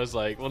 Yeah. I was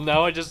like, well,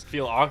 now I just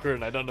feel awkward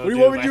and I don't know what do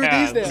you want me to do with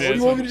these now? What do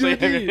you want me to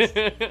do with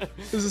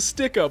these? There's a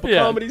stick-up, a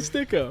comedy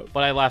stick-up.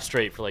 But I laughed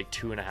straight for like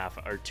 2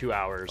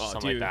 hours,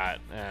 something like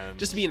that. And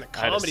just to be in the I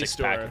had a comedy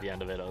store. six-pack at the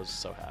end of it. I was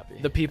so happy.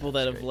 The people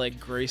that have like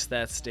graced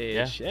that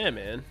stage. Yeah,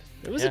 man.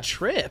 It was a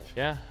trip.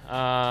 Yeah.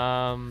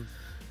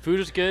 Food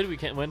was good. We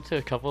went to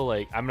a couple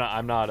like I'm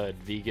not a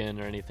vegan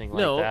or anything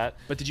like that.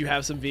 But did you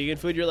have some vegan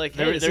food? You're like,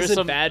 hey, this isn't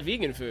some bad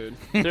vegan food.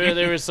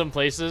 There was some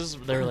places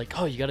they were like,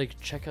 oh, you got to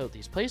check out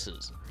these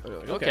places.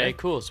 Like, okay,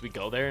 cool. So we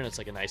go there and it's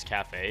like a nice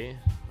cafe,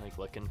 like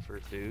looking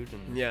for food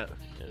and it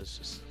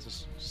was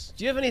just.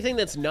 Do you have anything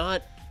that's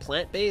not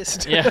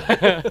plant-based?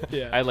 Yeah.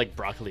 I had like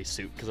broccoli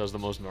soup because that was the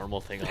most normal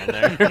thing on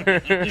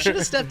there. You should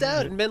have stepped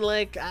out and been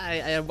like,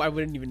 I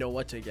wouldn't even know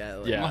what to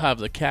get. Like, I'll have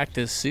the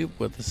cactus soup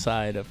with a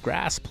side of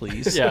grass,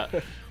 please. Yeah.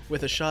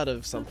 With a shot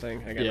of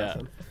something. I got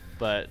nothing.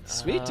 But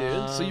sweet,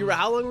 dude. So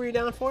how long were you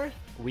down for?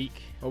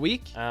 Week. A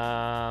week?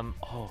 And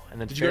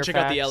then did you go check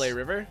out the LA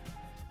River?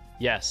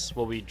 Yes.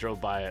 Well, we drove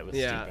by it with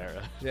Steve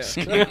Barra. Yeah.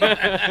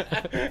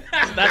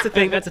 That's a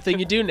thing. That's a thing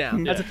you do now.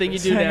 That's a thing you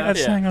do now.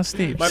 Let's hang on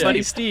Steve. My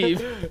buddy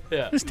Steve.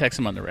 Just text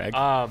him on the reg.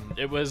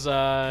 It was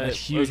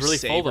really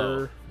full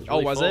though.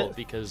 Was it?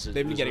 Because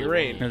they've been getting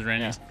rain. It was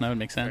raining. Yeah. That would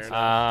make sense.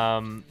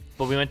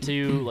 But we went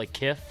to like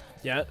Kith.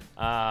 Yeah.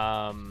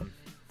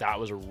 That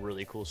was a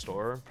really cool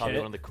store. Probably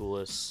one of the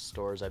coolest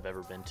stores I've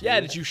ever been to. Yeah.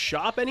 Did you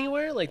shop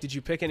anywhere? Like, did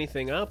you pick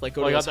anything up? Like,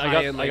 I got the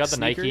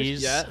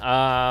Nikes.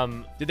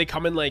 Yeah. Did they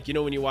come in like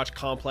when you watch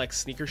Complex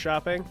sneaker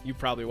shopping? You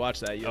probably watch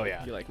that. You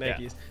like Nikes.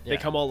 Yeah. They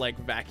come all like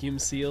vacuum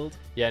sealed.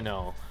 Yeah.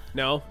 No.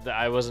 No.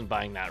 I wasn't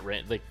buying that.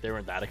 Like they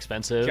weren't that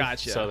expensive.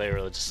 Gotcha. So they were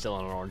just still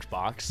in an orange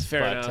box.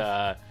 Fair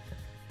enough.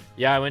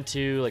 Yeah, I went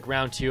to like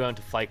round 2. I went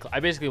to Flight Club.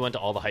 I basically went to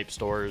all the hype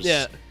stores.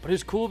 Yeah. But it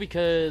was cool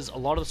because a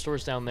lot of the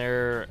stores down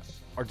there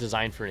are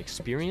designed for an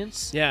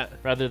experience. Yeah.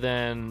 Rather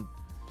than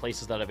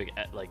places that have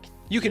like.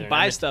 You can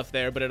buy stuff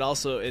there, but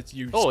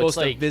you're supposed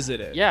to visit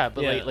it. Yeah,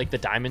 but like the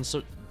diamond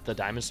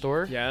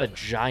store. Yeah. The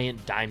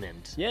giant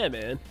diamond. Yeah,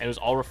 man. And it was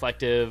all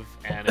reflective,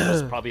 and it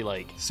was probably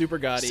like super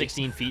gaudy,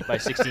 16 feet by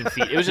 16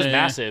 feet. It was just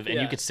massive, and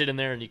you could sit in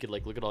there and you could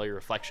like look at all your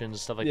reflections and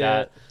stuff like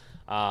that.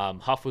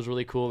 Huff was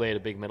really cool. They had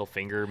a big middle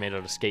finger made out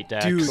of skate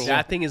decks. Dude,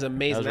 that thing is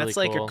amazing. That's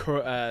like really cool.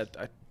 a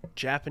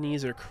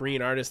Japanese or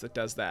Korean artist that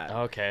does that.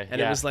 Okay.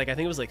 And it was like, I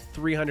think it was like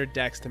 300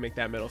 decks to make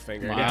that middle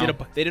finger. Wow.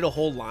 And they did a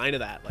whole line of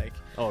that. Like,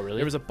 oh, really?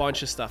 There was a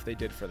bunch of stuff they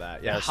did for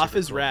that. Yeah, That's Huff super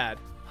is cool. rad.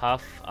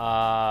 Huff.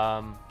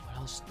 What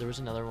else? There was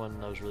another one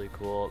that was really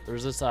cool. There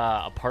was this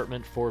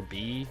apartment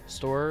 4B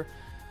store,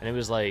 and it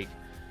was like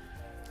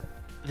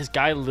this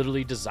guy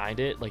literally designed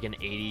it like an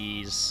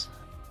 80s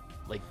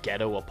like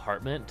ghetto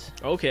apartment.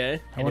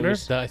 Okay. I wonder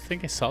if I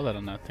think I saw that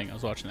on that thing. I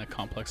was watching that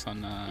Complex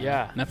on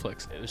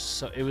Netflix.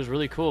 It was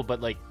really cool, but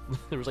like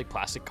there was like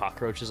plastic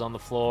cockroaches on the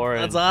floor.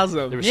 That's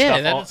awesome. There was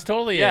that's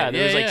totally there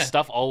was like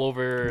stuff all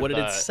over. What did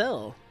it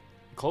sell?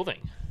 Clothing.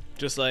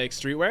 Just like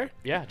streetwear?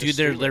 Yeah. Dude,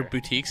 their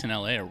boutiques in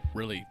LA are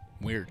really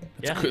weird.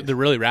 They're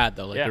really rad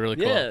though. Like they're really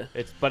cool. Yeah.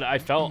 But I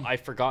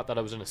forgot that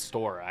I was in a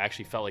store. I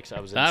actually felt like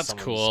I was in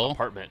someone's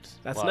apartment.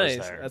 That's nice.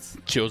 That's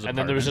Joe's apartment. And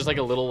then there was just like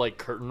a little like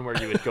curtain where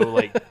you would go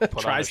like put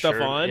try on a stuff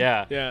shirt. on.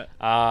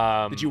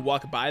 Yeah. Did you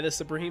walk by the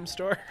Supreme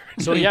store?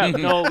 So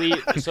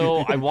so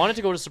I wanted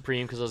to go to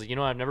Supreme because I was like,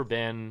 I've never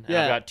been. And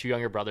I've got 2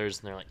 younger brothers,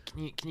 and they're like,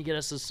 can you get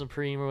us a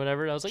Supreme or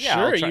whatever? And I was like, yeah,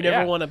 sure. I'll try. You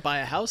never want to buy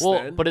a house.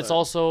 Well, then, but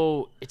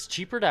it's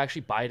cheaper to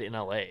actually buy it in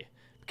LA.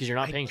 Because you're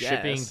not paying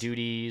shipping,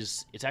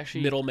 duties. It's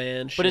actually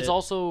middleman shit. But it's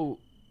also,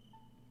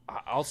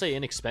 I'll say,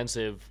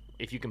 inexpensive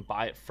if you can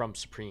buy it from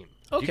Supreme.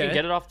 If you can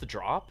get it off the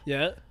drop.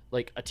 Yeah.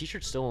 Like a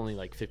t-shirt's still only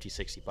like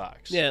 $50-$60.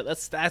 Yeah,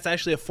 that's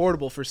actually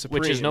affordable for Supreme.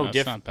 Which is no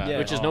different.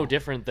 Which is no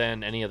different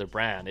than any other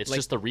brand. It's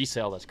just the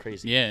resale that's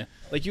crazy. Yeah.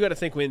 Like you got to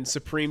think when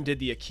Supreme did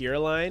the Akira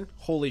line,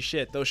 holy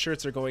shit, those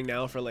shirts are going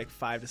now for like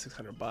 $500 to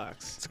 $600.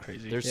 It's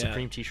crazy. There's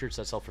Supreme t-shirts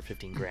that sell for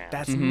 $15,000.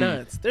 That's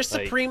nuts. There's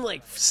Supreme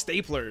like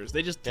staplers.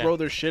 They just throw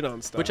their shit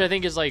on stuff. Which I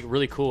think is like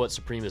really cool what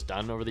Supreme has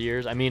done over the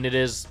years. I mean, it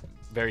is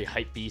very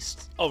hype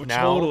beast. Oh,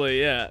 now,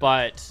 totally, yeah.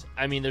 But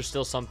I mean, there's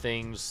still some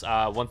things.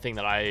 One thing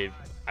that I've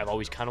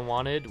always kind of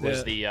wanted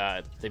was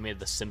they made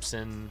the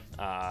Simpson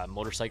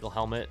motorcycle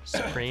helmet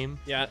Supreme.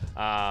 Yeah.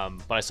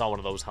 But I saw one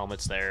of those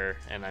helmets there,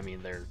 and I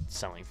mean they're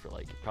selling for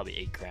like probably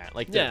 $8,000.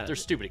 Like they're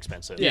stupid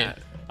expensive. Yeah.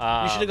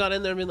 You should have gone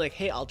in there and been like,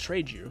 hey, I'll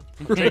trade you.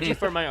 Trade you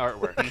for my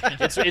artwork.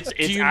 It's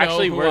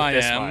actually worth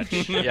this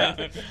much.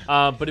 Yeah.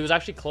 But it was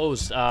actually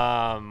closed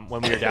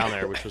when we were down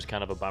there, which was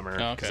kind of a bummer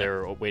because they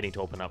were waiting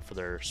to open up for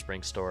their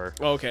spring store.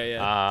 Okay.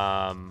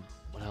 Yeah.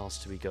 What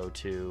else do we go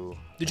to?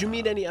 Did you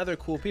meet any other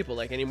cool people?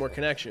 Like any more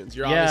connections?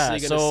 You're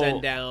obviously going to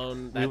send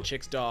down that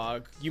chick's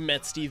dog. You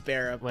met Steve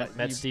Barra.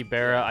 Steve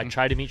Barra. I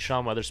tried to meet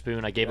Sean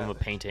Weatherspoon. I gave him a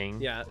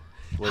painting. Yeah.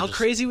 How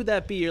crazy would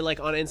that be? You're like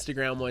on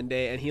Instagram one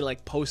day and he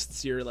like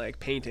posts your like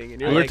painting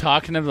and you're We were like,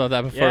 talking about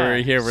that before we were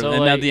here. So,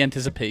 and now like- the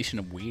anticipation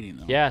of waiting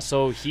though. Yeah,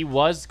 so he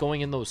was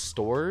going in those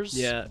stores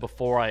Yeah.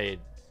 before I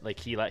like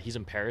he's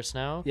in Paris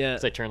now. Yeah.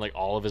 Because I turned like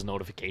all of his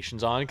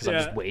notifications on because I'm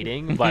Yeah. just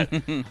waiting. But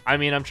I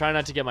mean, I'm trying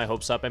not to get my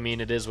hopes up. I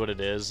mean, it is what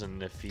it is,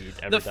 and if he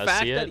ever the does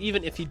fact see that it,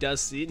 even if he does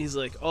see it, he's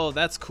like, "Oh,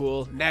 that's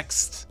cool.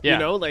 Next." Yeah. You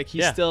know, like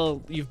he's Yeah.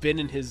 still you've been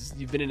in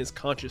his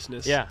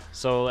consciousness. yeah.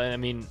 So I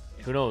mean,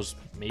 who knows?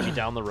 Maybe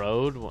down the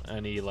road,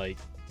 and he like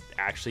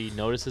actually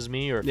notices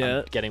me, or if Yeah.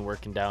 I'm getting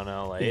working down in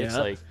LA, it's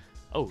Yeah. like,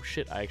 oh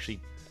shit,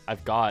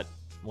 I've got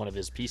one of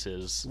his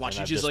pieces. Watch and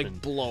you I've just like been-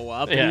 blow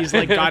up, Yeah. and he's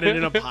like got it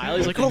in a pile.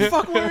 He's like, "Oh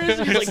fuck, where is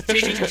it?" He's like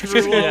digging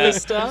through all Yeah.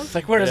 this stuff. It's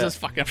like, where does Yeah. this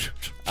fucking...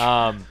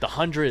 The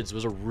Hundreds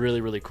was a really,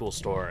 really cool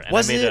store. And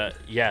Was I made it?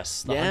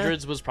 Yes, the Yeah?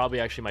 Hundreds was probably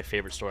actually my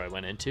favorite store I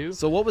went into.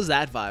 So what was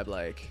that vibe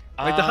like?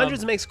 Like the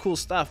Hundreds makes cool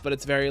stuff, but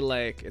it's very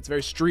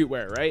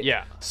streetwear, right?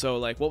 Yeah. So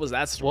like, what was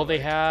that store? Well, they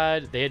like?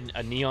 had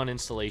a neon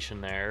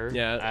installation there.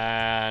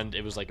 Yeah. And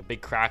it was like a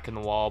big crack in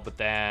the wall, but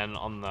then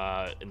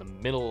in the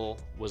middle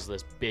was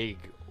this big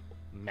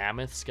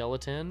mammoth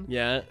skeleton.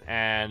 Yeah.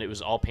 And it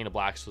was all painted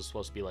black, so it was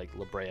supposed to be like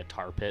La Brea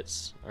tar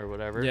pits or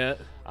whatever. Yeah.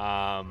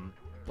 Um,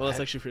 Well, that's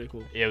actually pretty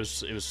cool. it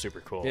was super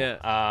cool. Yeah.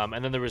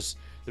 And then there was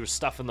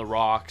stuff in the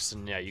rocks,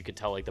 and yeah, you could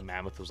tell like the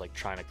mammoth was like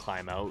trying to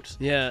climb out.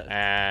 Yeah.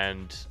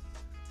 And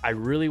I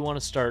really want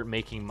to start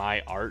making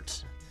my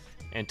art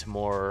into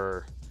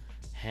more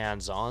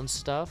hands-on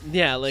stuff.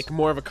 Yeah, like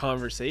more of a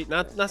conversation,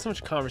 not so much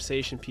a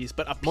conversation piece,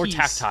 but a piece. More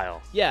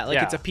tactile. Yeah, like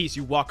Yeah. it's a piece.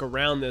 You walk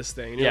around this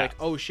thing, and you're Yeah. like,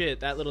 oh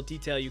shit, that little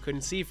detail you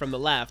couldn't see from the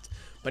left,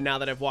 but now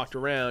that I've walked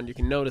around, you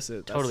can notice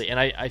it. That's- Totally. And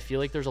I feel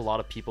like there's a lot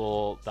of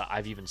people that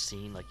I've even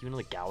seen, like even in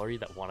the gallery,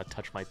 that want to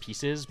touch my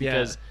pieces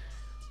because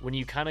when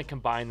you kind of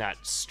combine that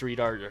street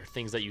art or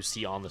things that you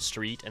see on the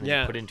street and then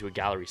Yeah. you put it into a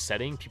gallery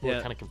setting, people Yeah.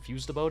 are kind of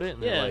confused about it,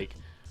 and Yeah. they're like,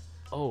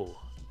 oh,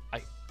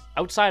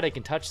 outside I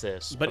can touch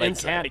this, But but I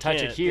inside can't I touch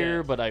can't, it here,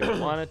 yeah. but I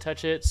want to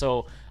touch it.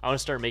 So I want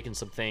to start making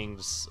some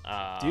things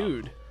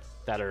Dude.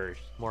 that are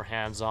more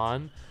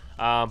hands-on.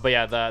 But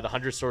yeah, the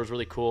 100 store was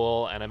really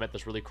cool, and I met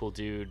this really cool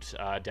dude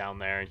down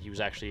there, and he was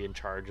actually in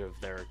charge of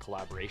their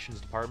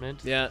collaborations department.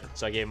 Yeah.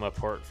 So I gave him a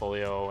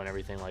portfolio and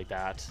everything like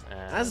that.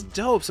 And That's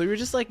dope. So you're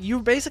just like,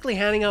 you're basically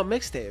handing out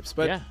mixtapes,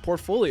 but Yeah.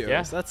 portfolios.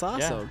 yeah, That's yeah.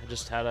 awesome. I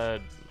just had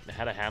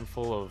a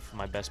handful of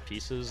my best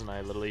pieces, and I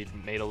literally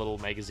made a little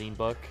magazine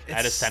book. I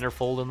had a It's-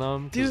 centerfold in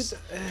them. Dude,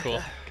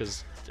 Cool.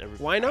 Because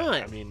why not?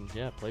 I mean,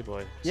 yeah,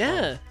 Playboy. It's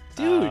Yeah,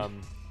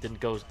 fun.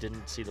 dude.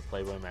 Didn't see the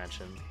Playboy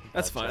Mansion.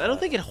 That's but, fine. I don't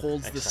think it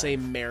holds the next time.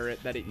 same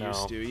merit that it No,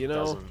 used to, you it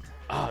know? doesn't.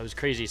 Oh, it was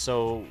crazy.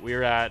 So we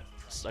were at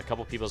a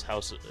couple people's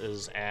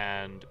houses,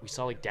 and we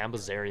saw like Dan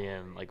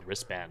Bilzerian like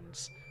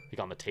wristbands like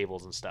on the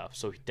tables and stuff.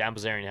 So Dan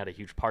Bilzerian had a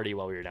huge party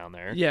while we were down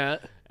there. Yeah.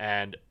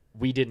 And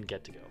we didn't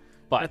get to go.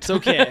 But That's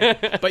okay.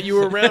 But you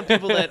were around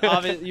people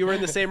that you were in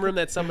the same room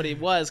that somebody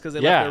was because they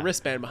left Yeah. their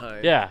wristband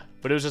behind. yeah,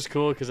 but it was just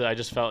cool because I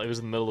just felt it was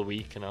in the middle of the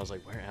week, and I was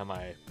like, where am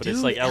I? But it's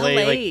Dude, like LA,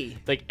 LA.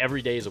 like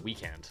every day is a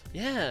weekend.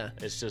 Yeah.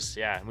 It's just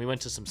and we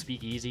went to some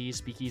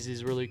speakeasies. Speakeasies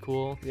is really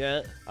cool.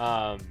 Yeah.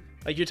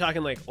 Like you're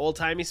talking like old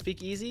timey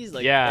speakeasies,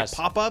 like, Yeah. like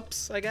pop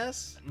ups, I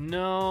guess.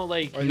 No,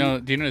 like Or no,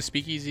 do you know what a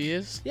speakeasy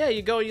is? Yeah,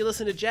 you go and you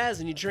listen to jazz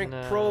and you drink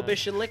Nah.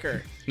 prohibition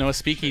liquor. No, a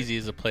speakeasy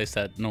is a place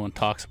that no one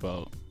talks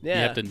about. Yeah.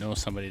 You have to know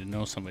somebody to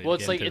know somebody. well,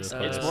 to it's get like into it's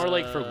this place. more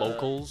like for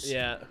locals.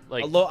 Yeah.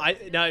 Like-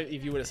 now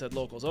if you would have said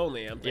locals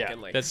only, I'm Yeah.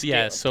 thinking like That's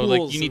so like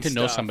pools you need and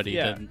to know stuff. somebody.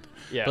 Yeah.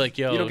 Yeah. Like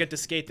yo, You don't get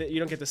to you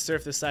don't get to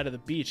surf this side of the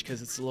beach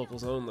because it's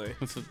locals only.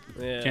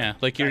 yeah,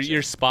 like Gotcha.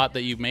 your spot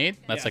that you made.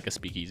 That's Yeah. like a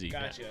speakeasy.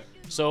 Gotcha.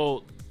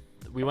 So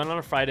we went on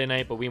a Friday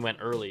night, but we went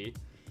early.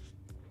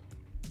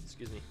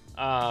 Excuse me.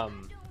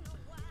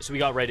 So we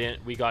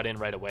got in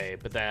right away.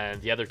 But then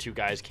the other two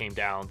guys came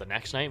down the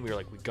next night. And we were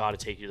like, we got to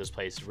take you to this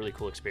place. It's a really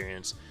cool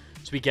experience.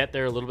 So we get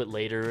there a little bit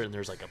later, and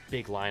there's like a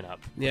big lineup.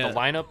 But Yeah. the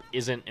lineup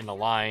isn't in a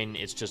line.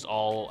 It's just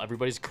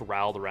everybody's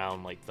corralled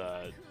around like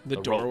the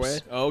doorway.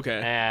 ropes. Oh,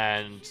 okay.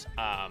 And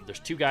there's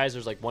two guys.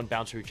 There's like one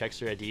bouncer who checks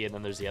their ID, and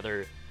then there's the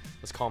other.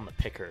 Let's call him the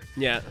picker.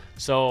 Yeah.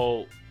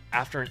 So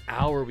after an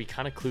hour, we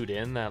kind of clued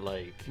in that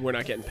like We're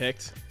not getting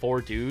picked.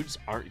 4 dudes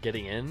aren't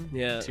getting in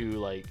Yeah. to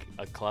like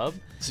a club.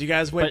 So you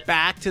guys went But-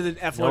 back to the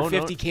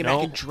F-150, came no.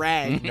 back and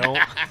dragged. No,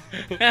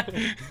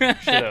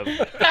 should have.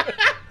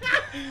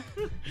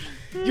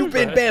 You've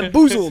been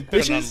bamboozled,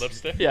 Put on bitches.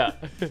 lipstick. Yeah.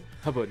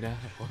 How about now?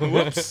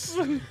 Whoops.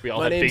 We all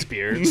My had name's- big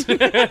beards.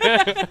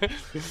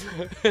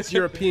 It's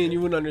European. You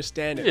wouldn't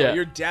understand it. Yeah. Oh,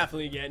 you're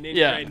definitely getting in,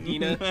 Yeah. right,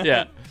 Nina?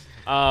 Yeah.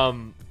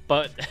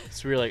 But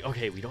so we were like,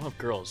 okay, we don't have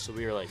girls, so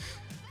we were like,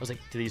 I was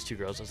like to these 2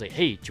 girls, I was like,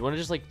 hey, do you want to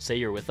just like say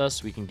you're with us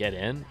so we can get in?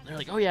 And they're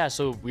like, oh yeah.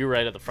 So we were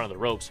right at the front of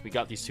the ropes. We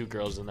got these 2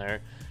 girls in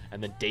there,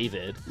 and then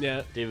David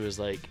was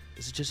like,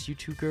 is it just you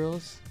 2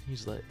 girls?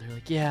 He's like, they're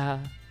like, yeah.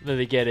 And then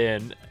they get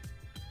in,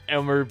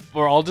 and we're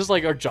all just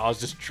like, our jaws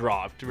just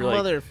dropped. We're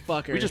like,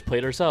 Motherfucker. we just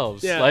played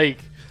ourselves. Yeah. Like,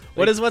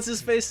 What does what's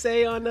his face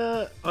say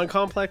on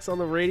Complex on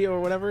the radio or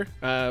whatever?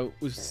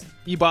 Was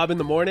E-Bob in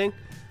the morning?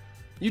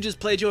 You just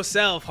played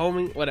yourself,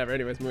 homie. Whatever.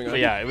 Anyways, moving on. But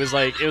yeah, it was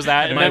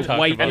that, and I'm then,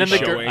 talking about the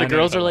showing. the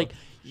girls are like,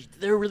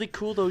 they're really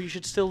cool though. You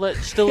should still let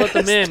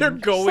them in. They're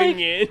going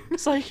in.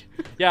 It's like,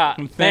 yeah,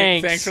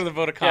 Thanks for the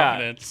vote of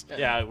confidence.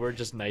 Yeah, we're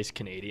just nice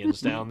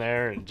Canadians down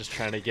there and just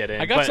trying to get in.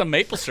 I got some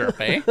maple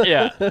syrup, eh?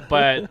 Yeah,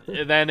 but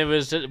then it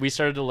was we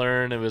started to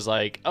learn. It was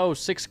like, oh,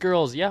 6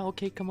 girls. Yeah,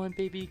 okay, come on,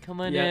 baby,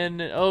 come on in.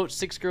 Oh,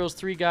 6 girls,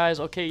 3 guys.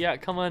 Okay, yeah,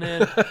 come on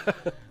in.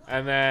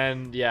 And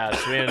then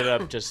so we ended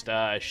up just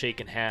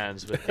shaking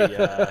hands with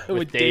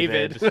with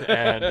David,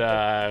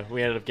 and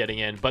we ended up getting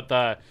in. But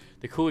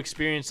the cool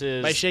experience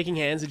is By shaking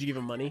hands, did you give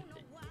him money?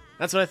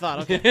 That's what I thought.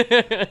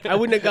 Okay. I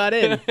wouldn't have got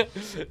in.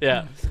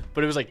 Yeah,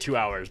 but it was like 2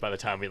 hours by the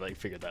time we like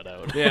figured that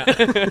out.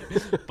 Yeah.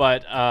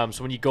 But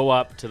so when you go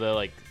up to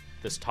the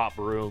this top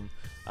room,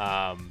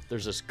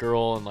 there's this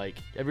girl and have you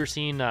ever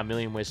seen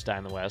Million Ways to Die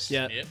in the West?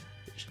 Yeah. Yep.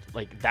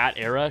 Like that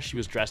era, she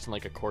was dressed in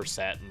like a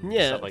corset and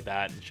stuff like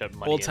that, and shoved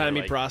money.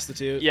 Old-timey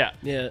prostitute. Yeah,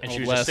 Yeah. And she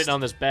Old was West. just sitting on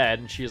this bed,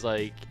 and she's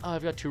like, "Oh,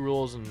 I've got 2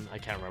 rules, and I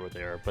can't remember what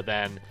they are." But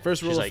then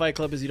First rule she's of like, Fight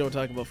Club is you don't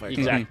talk about Fight Club.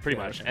 exactly, pretty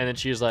much. And then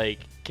she was like,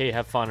 "Okay,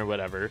 have fun or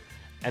whatever."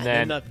 And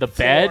then then the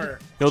floor.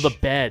 the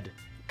bed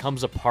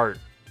comes apart,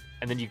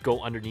 and then you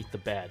go underneath the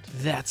bed.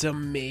 That's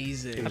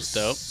amazing. That's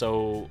dope.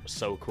 So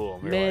cool.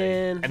 And we were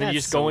Man, and then you that's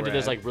just go so into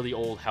this rad. really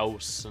old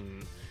house,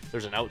 and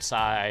there's an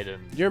outside,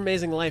 and Your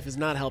amazing life is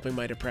not helping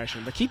my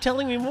depression, but keep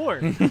telling me more.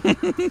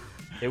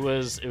 it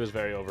was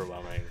very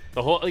overwhelming.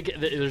 The whole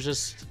there's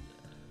just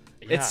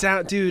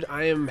Dude,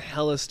 I am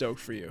hella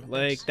stoked for you.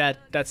 Like that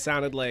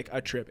sounded like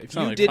a trip. If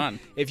Sounded you like fun.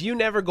 if you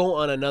never go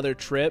on another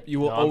trip, you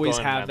will No, I'm always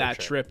going on have another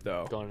that trip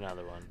though. going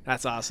another one.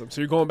 That's awesome.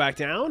 So you're going back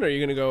down, or are you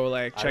gonna go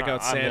check don't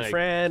out know. I'm San gonna-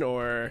 Fran,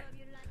 or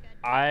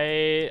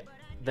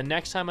The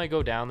next time I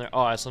go down there,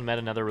 I also met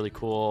another really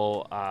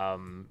cool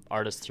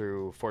artist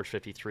through Forge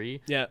 53,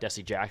 Yeah.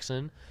 Desi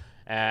Jackson,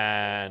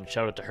 and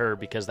shout out to her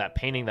because that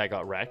painting that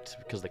got wrecked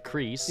because of the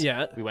crease.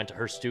 Yeah. we went to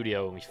her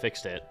studio and we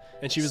fixed it.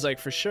 and she was like,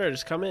 for sure,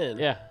 just come in.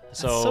 Yeah,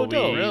 so, so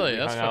dope. Really? we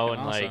That's hung out fucking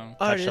and awesome.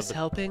 touched up Artists the,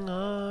 helping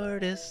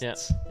artists. yeah,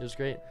 it was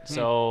great.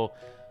 So,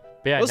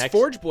 but yeah, Those next,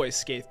 Forge boys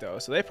skate though,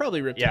 so they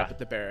probably ripped Yeah. up at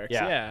the barracks.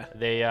 yeah, Yeah.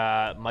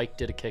 they Mike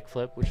did a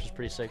kickflip, which was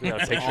pretty sick. We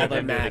got a picture All of that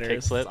him doing a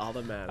matters. kickflip. All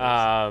that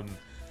matters.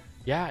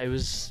 Yeah, it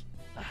was.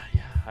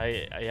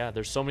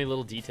 There's so many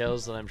little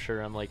details that I'm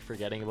sure I'm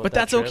forgetting about. But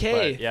that that's trip,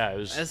 okay. But yeah, it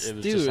was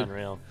Dude. just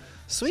unreal.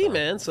 Sweet, so-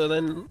 man. So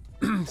then,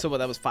 so what?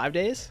 That was 5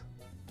 days.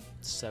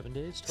 7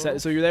 days So, total.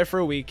 so you're there for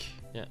a week.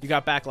 Yeah. You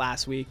got back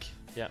last week,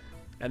 Yeah,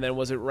 and then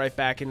was it right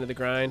back into the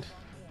grind?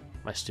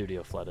 my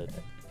studio flooded.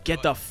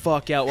 Get the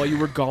fuck out while you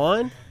were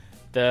gone.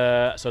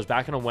 So I was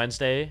back on a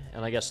Wednesday,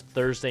 and I guess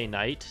Thursday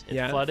night it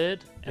Yeah.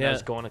 flooded, and I Yeah.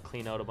 was going to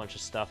clean out a bunch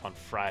of stuff on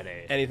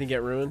Friday. Anything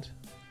get ruined?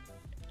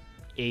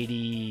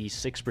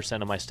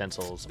 86% of my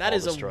stencils That all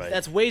is destroyed.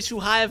 that's way too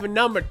high of a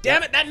number.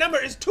 Damn it, that number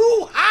is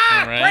too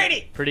high, All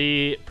right.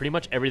 Grady. pretty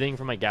much everything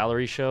from my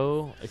gallery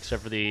show,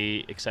 except for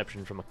the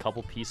exception from a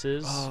couple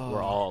pieces,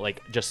 were all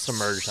just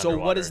submerged. So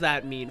underwater. what does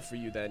that mean for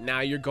you then? Now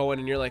you're going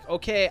and you're like,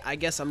 okay, I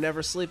guess I'm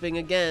never sleeping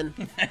again.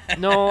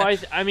 No,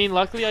 I mean,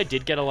 luckily I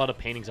did get a lot of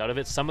paintings out of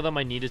it. Some of them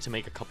I needed to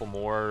make a couple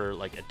more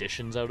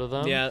additions out of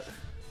them. Yeah.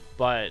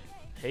 But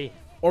hey,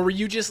 Or were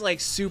you just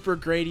super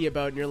Grady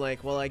about it and you're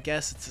like, well, I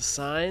guess it's a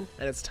sign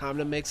and it's time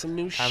to make some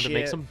new time shit. to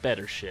make some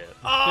better shit.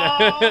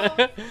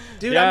 Oh!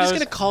 Dude, Yeah, I'm I just was-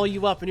 going to call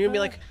you up and you're going to be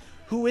like,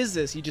 who is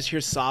this? You just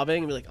hear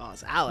sobbing and be like, oh,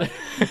 it's Alec.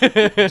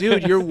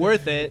 Dude, you're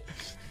worth it.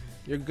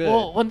 You're good.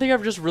 Well, one thing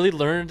I've just really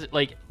learned, so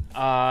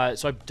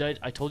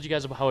I told you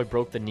guys about how I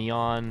broke the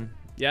neon,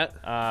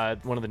 yeah.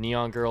 one of the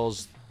neon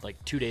girls,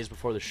 2 days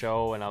before the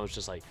show, and I was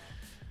just like,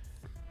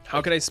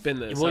 How can I spin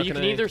this? well, How you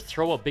can can I- either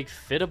throw a big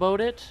fit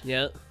about it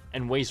Yeah.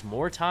 and waste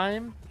more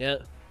time, Yeah.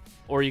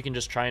 or you can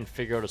just try and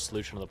figure out a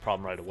solution to the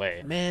problem right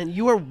away. Man,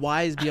 you are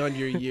wise beyond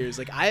your years.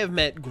 I have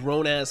met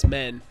grown-ass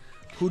men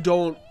who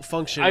don't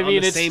function I on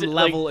mean, the it's same st-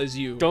 level as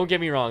you. Don't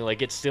get me wrong,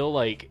 it's still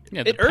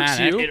Yeah, It the irks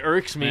panic. you. it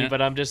irks me, Yeah.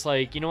 but I'm just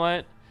you know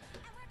what?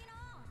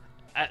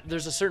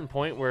 There's a certain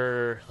point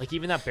where,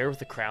 even that Bear with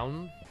the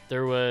Crown,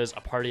 there was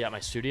a party at my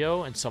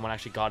studio, and someone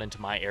actually got into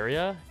my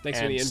area Thanks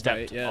for and the invite,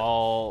 stepped yeah.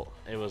 all.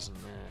 It was.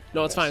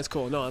 No, it's I guess. fine. It's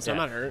cool. No, I'm Yeah.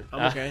 not hurt. I'm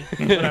Uh, okay.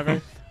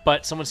 Whatever.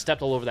 But someone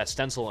stepped all over that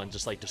stencil and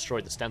just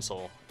destroyed the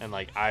stencil, and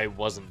I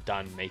wasn't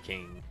done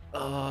making that.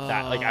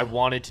 I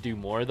wanted to do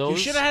more of those. You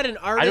should have had an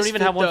artist. I don't even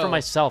fit, have one for though.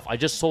 myself. I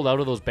just sold out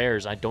of those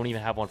bears. I don't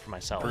even have one for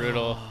myself.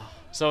 Brutal.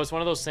 So it's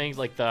one of those things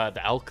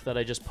the elk that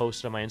I just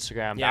posted on my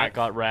Instagram Yeah. that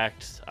got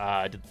wrecked.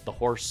 The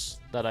horse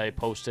that I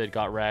posted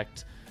got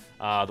wrecked.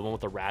 The one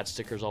with the rad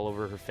stickers all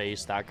over her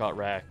face that got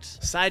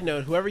wrecked. Side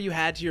note: whoever you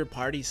had to your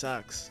party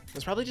sucks.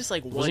 It's probably just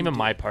It one. wasn't even dude.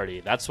 my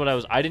party. That's what I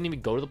was. I didn't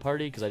even go to the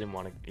party because I didn't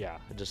want to. Yeah,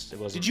 it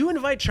wasn't. Did you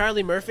invite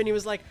Charlie Murphy? And he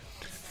was like,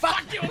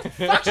 "Fuck you,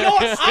 fuck your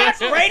art,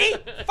 Brady.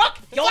 Fuck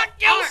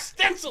your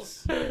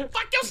stencils!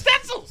 Fuck your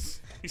stencils!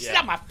 You Yeah.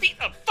 snap my feet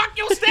up! Fuck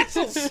your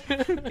stencils!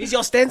 These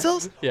your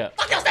stencils? Yeah.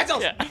 Fuck your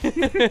stencils."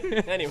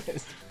 Yeah. Anyways,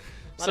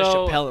 a lot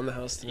So- of Chappelle in the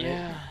house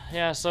tonight.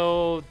 Yeah.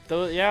 So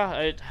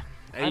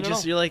And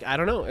you're like, I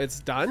don't know, it's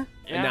done,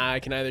 and now I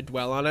can either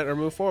dwell on it or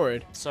move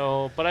forward.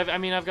 So, but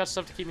I've got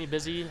stuff to keep me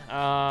busy.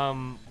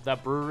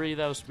 That brewery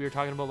we were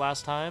talking about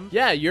last time.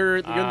 Yeah, you're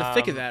in the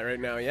thick of that right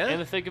now, yeah? In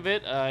the thick of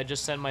it. I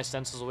just sent my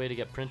stencils away to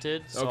get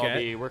printed, so I'll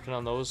be working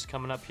on those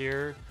coming up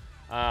here.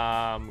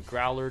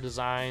 Growler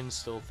designs,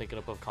 still thinking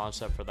up of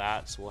concept for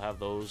that, so we'll have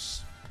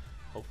those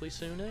hopefully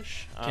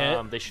soonish.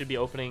 They should be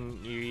opening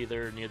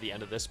either near the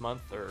end of this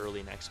month or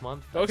early next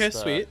month. That's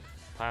sweet.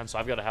 Plan. So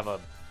I've got to have a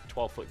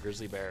 12-foot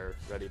grizzly bear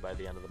ready by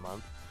the end of the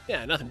month.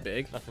 Yeah, nothing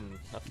big. Nothing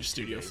Just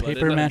studio big. flooded.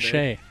 Paper mache.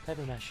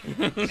 Paper mache.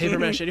 Paper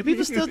mache. Do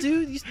people still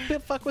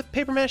fuck with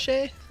paper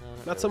mache?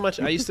 Not so much.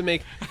 I used to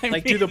make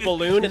do the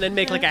balloon and then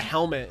make like a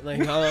helmet.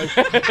 Like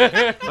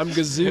I'm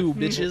Gazoo,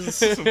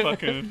 bitches.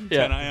 Fucking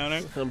 10 eye on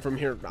it. I'm from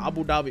here,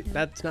 Abu Dhabi.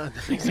 That's not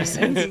that makes no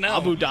sense. No.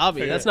 Abu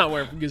Dhabi. That's not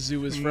where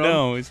Gazoo is from.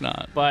 No, it's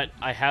not. But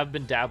I have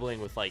been dabbling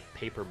with like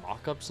paper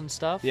mock-ups and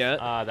stuff.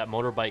 Yeah. That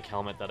motorbike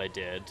helmet that I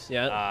did.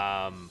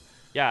 Yeah.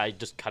 Yeah, I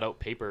just cut out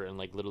paper and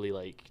like literally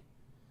like.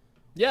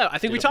 Yeah, I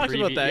think we talked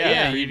about that.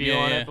 Yeah. Preview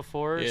on it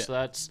before. So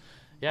that's.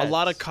 Yeah, a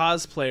lot of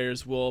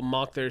cosplayers will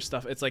mock their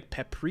stuff. It's like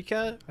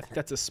paprika. I think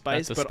that's a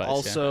spice, but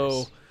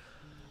also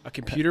a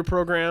computer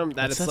program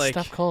What's it's that like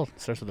stuff called?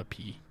 It starts with a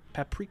P.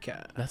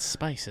 Paprika. That's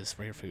spices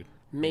for your food.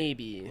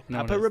 Maybe.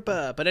 No,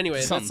 But anyway,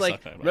 Something that's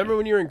like, stuck out remember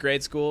when you were in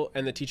grade school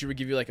and the teacher would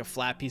give you like a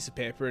flat piece of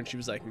paper and she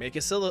was like, make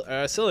a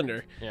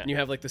cylinder. Yeah. And you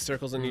have like the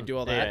circles and you do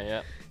all that.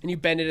 Yeah. And you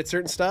bend it at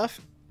certain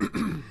stuff.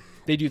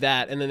 They do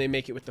that, and then they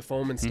make it with the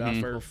foam and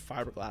stuff, or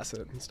fiberglass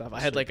it and stuff.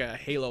 I had like a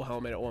Halo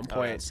helmet at one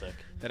point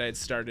that I had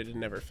started and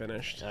never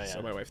finished,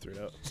 so my wife threw it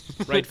out.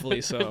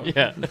 Rightfully so.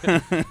 Yeah.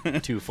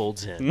 2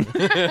 folds in.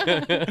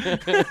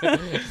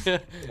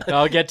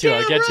 I'll get to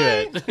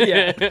it.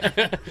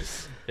 Yeah.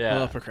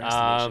 Yeah.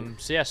 Procrastination.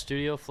 So yeah,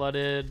 studio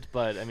flooded,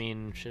 but I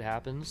mean, shit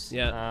happens.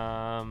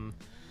 Yeah.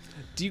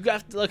 Do you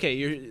have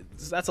to,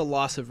 that's a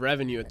loss of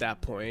revenue at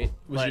that point.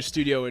 Was your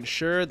studio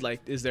insured?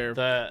 Like, is there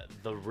the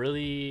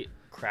really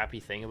crappy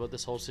thing about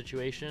this whole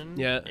situation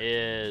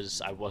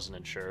is I wasn't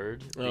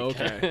insured. Oh,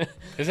 okay.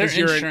 Is there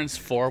insurance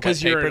for wet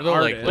paper though?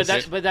 Like,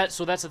 but that's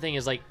the thing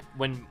is like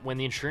when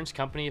the insurance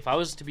company, if I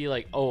was to be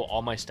like, oh,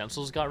 all my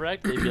stencils got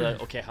wrecked, they'd be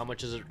like, okay, how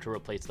much is it to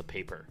replace the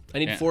paper? I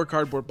need 4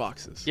 cardboard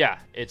boxes. Yeah,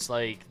 it's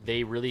like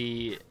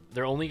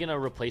they're only gonna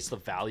replace the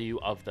value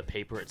of the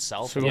paper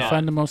itself. So go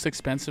find the most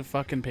expensive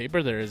fucking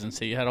paper there is and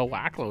say you had a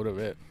whack load of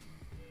it.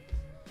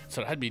 That's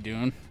what I'd be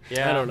doing.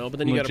 Yeah, I don't know, but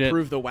then you got to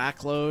prove the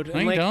whack load.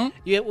 No, you don't.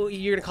 Yeah, well,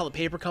 you're gonna call the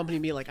paper company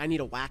and be like, "I need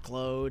a whack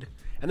load,"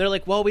 and they're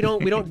like, "Well, we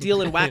don't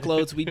deal in whack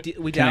loads. We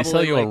dabble." Can I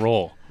sell you a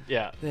roll?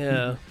 Yeah.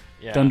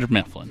 Dunder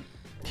Mifflin.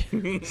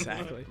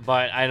 Exactly.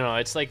 But I don't know.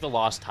 It's like the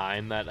lost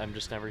time that I'm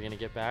just never gonna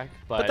get back.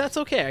 But that's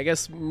okay, I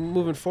guess.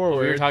 Moving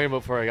forward, we were talking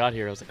about before I got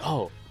here. I was like,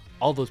 oh,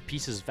 all those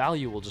pieces'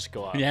 value will just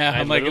go up. Yeah,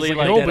 I'm like, literally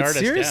no, but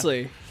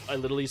seriously, I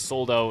literally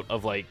sold out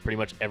of like pretty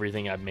much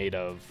everything I've made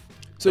of.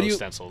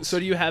 Stencils. So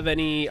do you have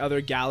any other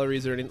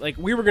galleries or anything? Like,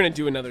 we were gonna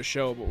do another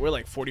show, but we're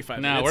like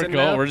 45 minutes. We're in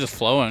going. now. We're just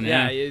flowing.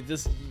 Yeah.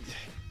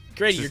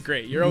 Grady, you're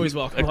great. You're always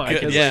welcome on.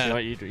 You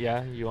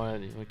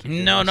want to keep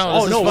No.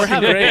 Oh no, we're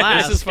having great. a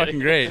blast. This is fucking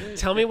great.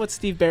 Tell me what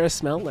Steve Barris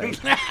smelled like.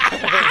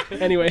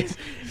 Anyways,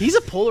 he's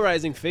a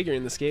polarizing figure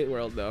in the skate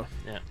world, though.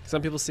 Yeah.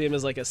 Some people see him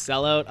as like a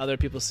sellout. Other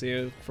people see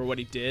him for what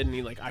he did, and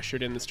he like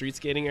ushered in the street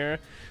skating era.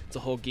 It's a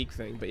whole geek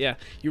thing. But yeah,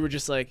 you were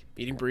just like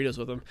eating burritos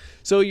with him.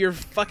 So you're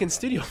fucking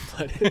studio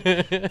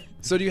flooded.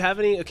 So do you have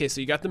any? Okay,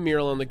 so you got the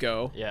mural on the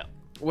go. Yeah.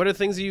 What are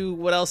things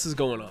what else is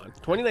going on?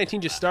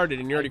 2019 just started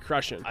and you're already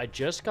crushing. I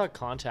just got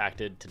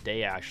contacted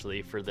today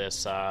actually for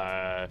this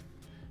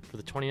for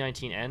the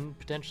 2019 and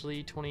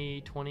potentially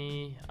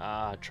 2020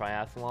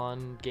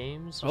 triathlon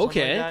games. Or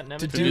okay. Like that.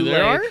 To do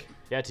their art?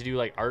 Yeah, to do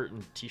like art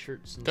and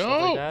t-shirts and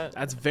stuff like that.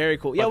 That's very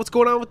cool. Yeah, what's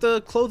going on with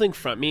the clothing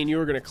front? Me and you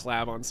were going to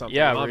collab on something,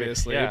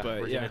 obviously,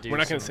 but we're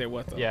not going to say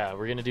what though. Yeah,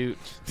 we're going to do...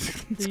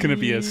 It's going to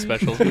be a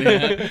special.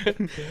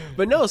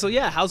 But no, so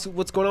yeah,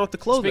 what's going on with the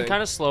clothing? It's been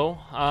kind of slow.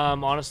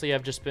 Honestly,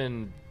 I've just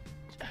been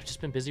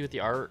busy with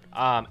the art.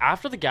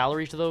 After the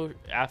gallery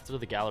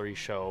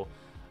show,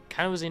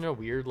 kind of was in a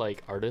weird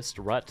like artist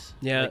rut.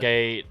 Yeah. Like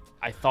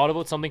I thought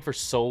about something for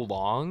so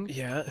long.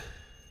 Yeah.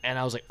 And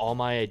I was like, all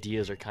my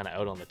ideas are kind of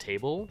out on the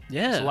table.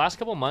 Yeah. So the last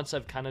couple months,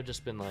 I've kind of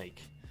just been like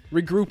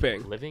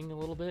regrouping, living a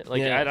little bit.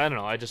 Like I don't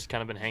know. I just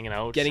kind of been hanging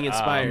out, getting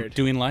inspired,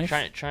 doing life.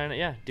 Trying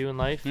to doing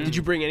life. Did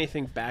you bring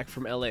anything back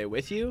from LA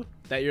with you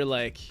that you're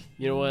like,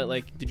 you know what?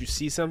 Like, did you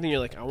see something? You're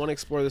like, I want to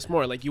explore this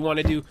more. Like, you want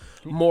to do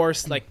more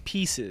like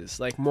pieces,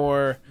 like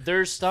more.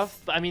 There's stuff.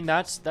 I mean,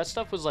 that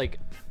stuff was like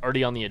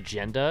already on the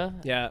agenda.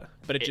 Yeah,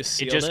 but it just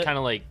kind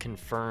of like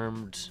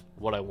confirmed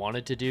what I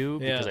wanted to do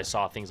because I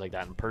saw things like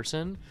that in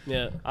person.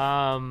 Yeah.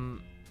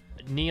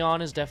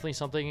 Neon is definitely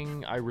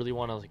something I really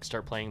want to like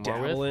start playing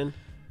more with.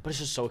 But it's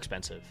just so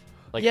expensive.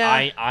 Like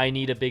I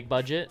need a big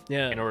budget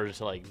in order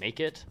to like make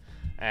it,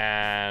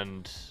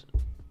 and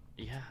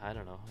I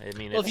don't know. I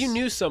mean, if you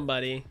knew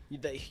somebody, you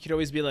could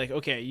always be like,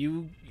 okay,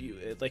 you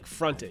like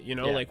front it,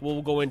 like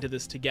we'll go into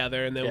this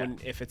together, and then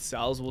if it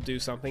sells, we'll do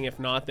something. If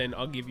not, then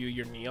I'll give you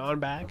your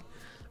Neon back.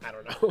 I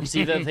don't know. You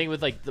see the thing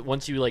with like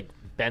once you like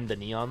bend the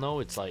neon though,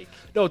 it's like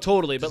No,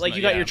 totally. But like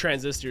you got yeah. your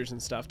transistors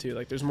and stuff too.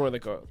 Like there's more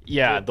like those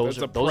that's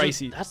are a those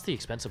pricey. that's the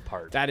expensive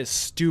part. That is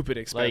stupid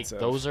Like expensive.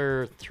 those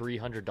are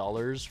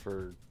 $300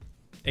 for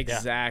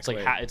exactly.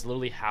 It's like it's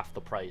literally half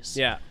the price.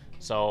 Yeah.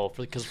 So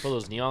because for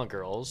those neon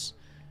girls,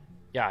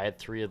 yeah, I had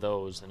 3 of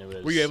those and it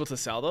was. Were you able to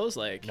sell those?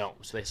 Like No,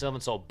 so they still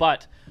haven't sold.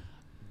 But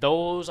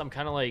those, I'm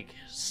kind of like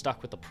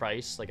stuck with the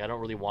price. Like I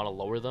don't really want to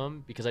lower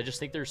them because I just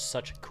think they're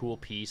such a cool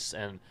piece.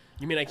 And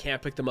You mean I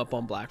can't pick them up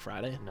on Black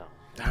Friday? no,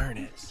 Darn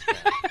it.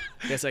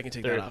 Guess I can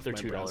take that off. they're my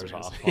 $2 browsers.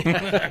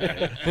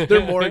 off.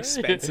 They're more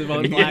expensive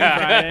on Black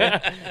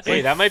Friday.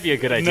 Hey, that might be a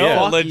good idea. No,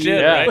 Fuck legit, you.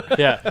 Yeah, right?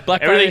 yeah.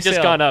 Black Everything Friday just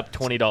sale. gone up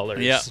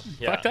 $20. Yeah.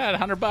 Yeah. Fuck that,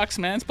 $100,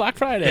 man. It's Black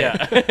Friday.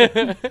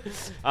 Yeah.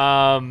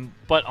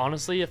 But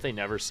honestly, if they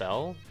never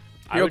sell,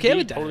 I You're would okay be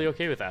with that? totally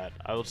okay with that.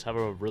 I will just have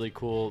a really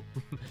cool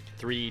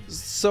three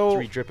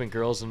So dripping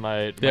girls in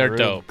my They're room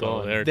dope, though.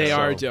 going. They're they So,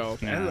 are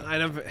dope. yeah.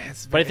 And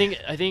it's But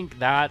I think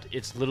that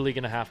it's literally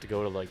gonna have to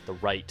go to like the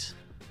right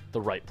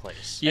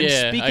place. Yeah, and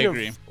I speaking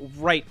agree.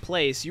 of right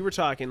place, you were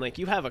talking like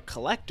you have a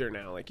collector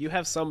now. Like you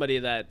have somebody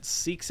that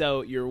seeks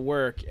out your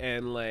work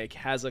and like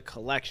has a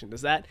collection.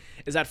 Is that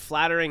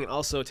flattering and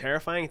also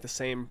terrifying at the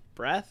same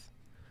breath?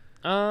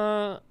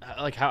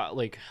 Like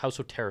how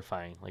so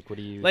terrifying? Like what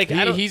do you Like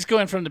I don't, He's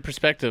going from the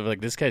perspective like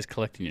this guy's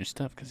collecting your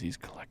stuff because he's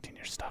collecting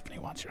your stuff and he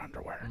wants your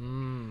underwear.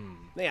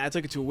 yeah, I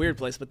took it to a weird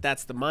place, but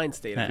that's the mind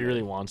state. if Of he it.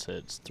 really wants it,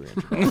 it's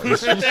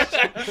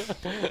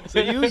 $300. So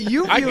you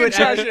view I it can as,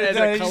 charge as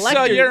you a sell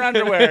collector. your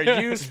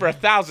underwear used for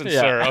 $1,000,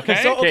 sir.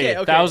 Okay. So- okay,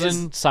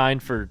 1,000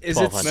 signed for Is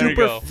it 1,200. There you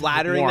super go.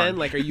 flattering Warm. then?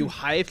 Like, are you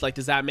hyped? Like,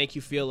 does that make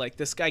you feel like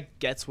this guy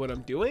gets what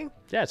I'm doing?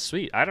 Yeah, it's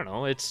sweet. I don't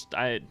know.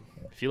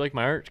 If you like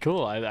my art,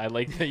 cool. I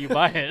like that you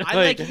buy it. I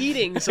like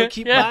eating, so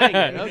keep Yeah. buying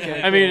it.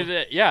 Okay. I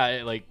mean,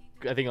 yeah, like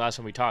I think last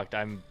time we talked,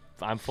 I'm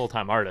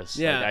full-time artist.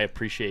 Yeah. Like, I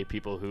appreciate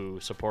people who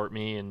support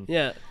me, and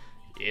yeah.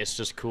 it's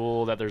just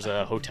cool that there's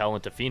a hotel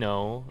in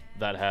Tofino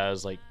that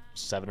has like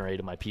 7 or 8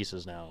 of my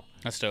pieces now.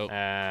 That's dope.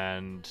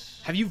 And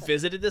Have you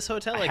visited this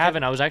hotel? I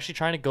haven't. I was actually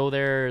trying to go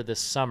there this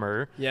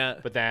summer. Yeah.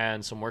 But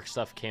then some work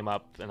stuff came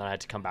up, and then I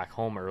had to come back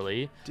home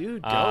early.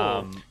 Dude, go. You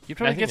I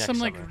probably think get some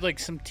next summer. like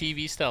some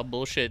TV style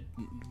bullshit,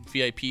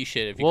 VIP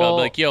shit. If you Well- call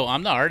like, yo,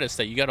 I'm the artist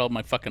that you got all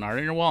my fucking art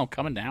on your wall. I'm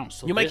coming down.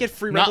 You might get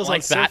free Not rentals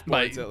like on that,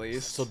 surfboards but- at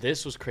least. So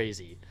this was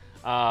crazy.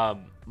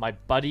 My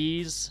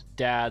buddy's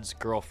dad's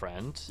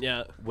girlfriend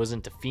yeah. was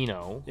in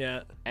Tofino.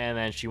 Yeah. And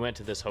then she went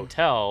to this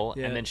hotel,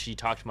 Yeah. and then she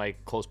talked to my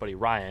close buddy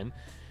Ryan.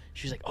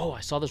 She's like, "Oh,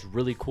 I saw this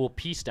really cool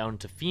piece down in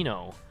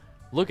Tofino.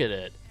 Look at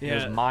it. It Yeah.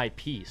 was my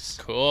piece."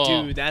 Cool.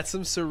 Dude, that's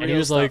some surreal And he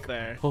was stuff like,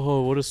 there.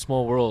 "Oh, what a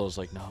small world." I was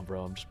like, "No,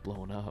 bro, I'm just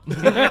blowing up."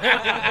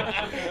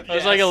 It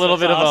was like a little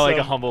bit of like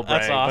a humble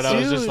brag, That's but I awesome.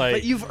 was Dude, just like,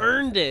 but you've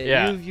earned it.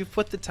 Yeah. You've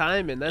put the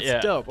time in. That's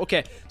Yeah. dope.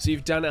 Okay, so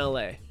you've done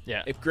LA.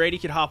 Yeah. If Grady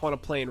could hop on a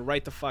plane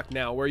right the fuck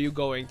now, where are you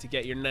going to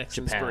get your next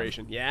Japan.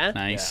 inspiration? Yeah?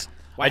 Nice.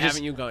 Why I just-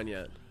 haven't you gone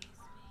yet?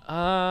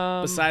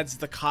 um, Besides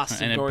the cost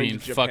of And it going being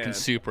to Japan. fucking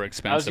super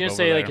expensive. I was gonna over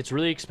say there. like it's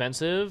really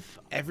expensive.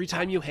 Every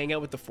time you hang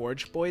out with the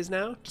Forge boys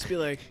now, just be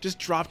like, just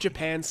drop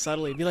Japan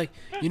subtly. Be like,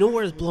 you know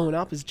where it's blowing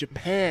up is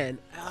Japan.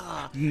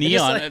 Ah. And just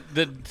neon.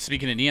 like-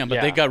 Speaking of neon, but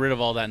Yeah. they got rid of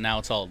all that. Now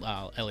it's all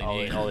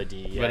LED. All LED,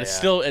 yeah, but it's yeah.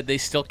 still they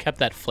still kept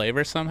that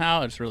flavor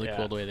somehow. It's really Yeah.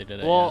 cool the way they did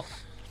it. Well,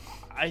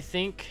 I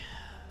think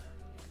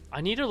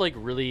I need to like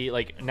really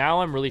like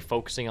now I'm really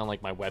focusing on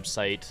like my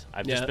website.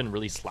 I've Yeah. just been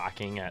really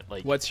slacking at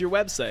like What's your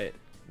website?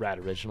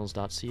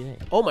 radoriginals.ca.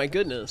 Oh my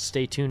goodness.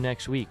 Stay tuned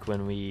next week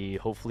when we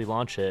hopefully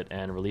launch it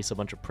and release a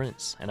bunch of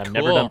prints. And I've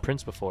never Cool. done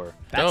prints before.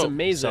 That's Dope.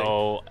 amazing.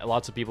 So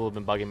lots of people have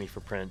been bugging me for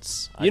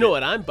prints. You know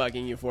what I'm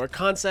bugging you for?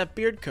 Concept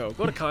Beard Co.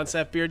 Go to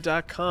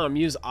conceptbeard.com.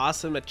 Use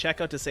awesome at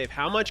checkout to save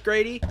how much,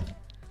 Grady?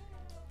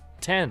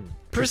 10%.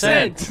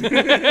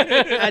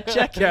 At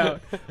checkout.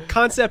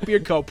 Concept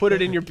Beard Co. Put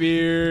it in your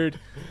beard.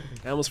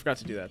 I almost forgot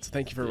to do that, so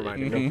thank you for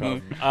reminding me.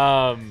 No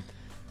problem.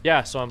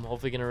 Yeah, so I'm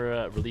hopefully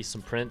gonna release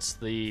some prints.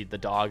 The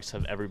dogs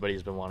have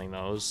everybody's been wanting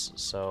those,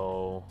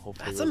 so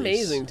hopefully That's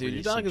release- amazing, dude. Your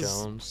release dog some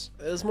is Jones.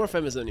 It's more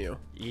famous than you.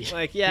 He-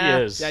 Like, he yeah,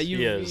 is, yeah,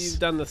 he is. you've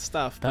done the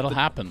stuff. but that'll the-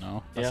 happen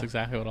though. That's Yeah.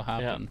 exactly what'll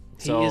happen.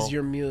 He So is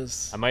your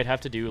muse. I might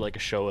have to do like a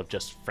show of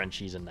just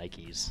Frenchies and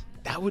Nikes.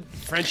 That would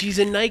Frenchies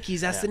and Nikes.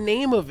 That's the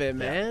name of it,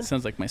 man.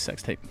 Sounds like my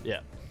sex tape. Yeah,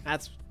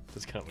 That's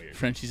that's kind of weird.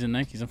 Frenchies and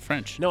Nikes. I'm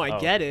French. no, I Oh.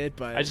 get it,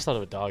 but I just thought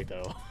of a dog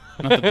though.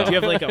 Not the dog. do you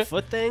have like a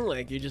foot thing?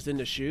 Like you're just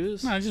into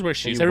shoes? No, I just wear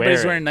shoes. you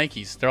Everybody's wear it. wearing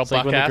Nikes. They're all It's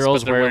like black when the ass,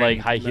 girls but they're wear wearing,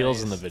 like high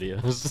heels in the Nice.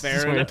 videos. Fair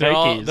Just wear enough. They're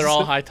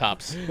all Nikes. high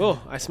tops.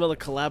 Oh, I smell a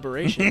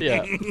collaboration.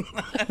 Yeah.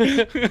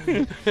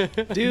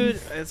 Dude,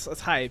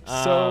 it's hype.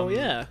 So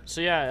yeah.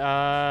 So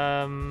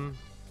yeah.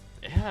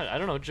 Yeah, I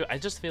don't know. I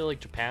just feel like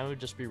Japan would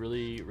just be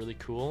really, really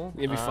cool.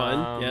 It'd be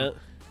fun, yeah. It'd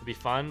be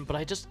fun, but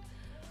I just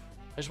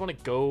want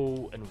to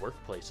go and work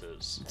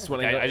places. Just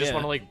wanna Like, go- I just yeah.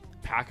 want to like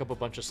pack up a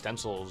bunch of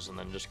stencils and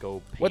then just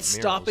go paint What's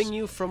murals. stopping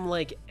you from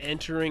like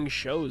entering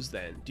shows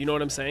then? Do you know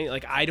what I'm saying?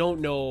 Like I don't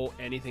know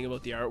anything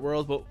about the art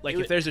world, but like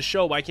if there's a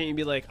show, why can't you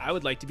be like, I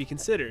would like to be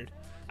considered?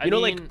 I You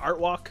know, mean, like Art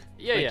Walk.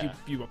 Yeah, like yeah.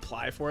 You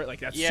apply for it. Like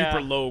that's Yeah.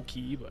 super low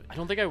key, but I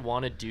don't think I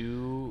want to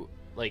do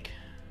like.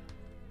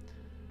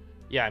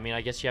 Yeah, I mean,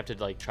 I guess you have to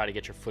like try to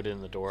get your foot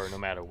in the door no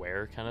matter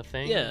where, kind of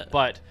thing. Yeah.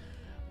 But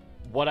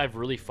what I've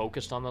really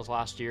focused on this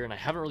last year, and I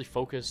haven't really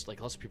focused,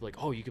 like lots of people are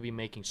like, oh, you could be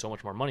making so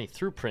much more money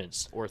through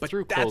prints or but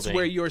through that's clothing.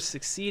 where you're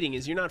succeeding.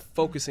 Is you're not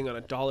focusing on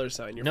a dollar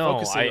sign. You're No,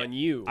 focusing on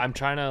you. I'm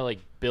trying to like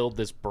build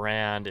this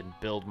brand and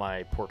build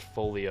my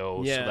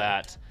portfolio Yeah. so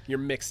that your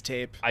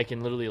mixtape. I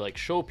can literally like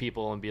show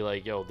people and be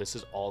like, yo, this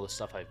is all the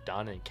stuff I've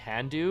done and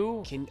can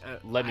do.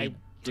 Let me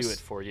do it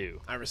for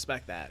you. I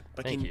respect that.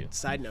 But Thank you.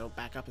 Side note,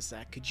 back up a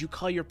sec. Could you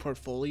call your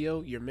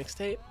portfolio your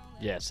mixtape?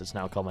 Yes, it's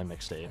now called my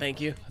mixtape. Thank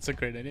you. That's a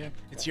great idea.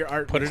 It's your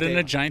art. Put it in mixtape.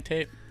 a giant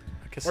tape.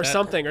 Or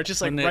something, or just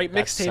like When they- write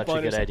That's mixtape such a on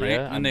it. good or something.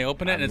 idea. Right? When they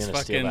open it, I'm it's gonna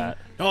steal fucking- that.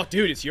 Oh,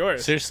 dude, it's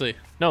yours. Seriously.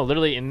 No,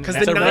 literally, in 'Cause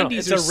that's the a-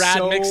 90s It's a are rad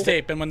so-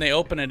 mixtape, and when they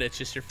open it, it's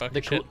just your fucking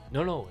The shit.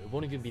 no, it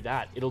won't even be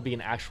that. It'll be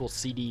an actual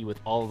CD with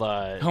all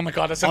the. Oh my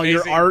god, that's All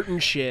amazing. your art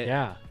and shit.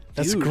 Yeah.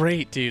 That's Dude.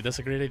 great, dude. That's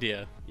a great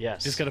idea.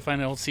 Yes. Just gotta find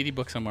an old CD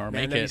book somewhere or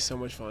Man, make that'd be it. so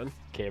much fun.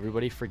 Okay,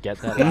 everybody, forget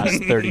that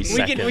last 30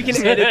 seconds. We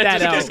can edit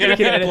that out. We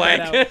can edit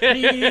Blank.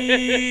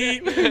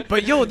 that out.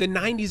 But yo, the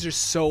 90s are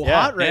so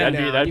Yeah, hot right that'd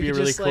now. be that'd You be a could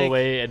really just, cool like,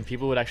 way, and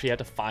people would actually have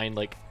to find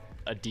like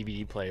a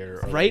DVD player,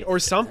 or, right like- or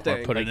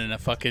something. Put it in a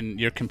fucking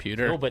your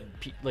computer. No, but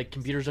like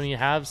computers don't even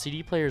have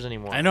CD players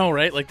anymore. I know,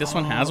 right? Like this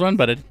one has one,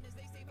 but the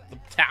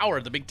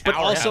big tower. But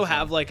also has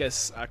have one. like a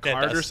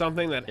card or does.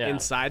 something that Yeah.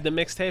 inside the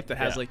mixtape that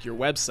has Yeah. like your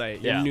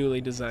website, your Yeah.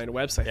 newly designed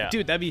website. Yeah.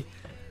 Dude, that'd be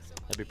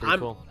Pretty I'm-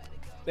 cool.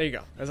 there. You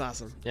go. That's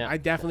awesome. Yeah. I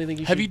definitely think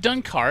you Have should. you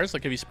done cars?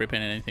 Like, have you spray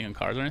painted anything on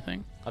cars or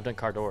anything? I've done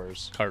car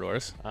doors. Car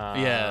doors.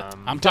 Yeah,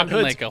 I'm done talking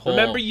hoods? like a whole.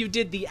 Remember you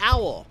did the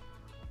owl.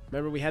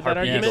 Remember we had that Harpy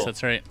argument? Yes,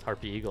 that's right.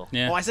 Harpy Eagle.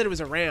 Yeah. Oh, I said it was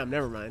a ram.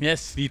 Never mind.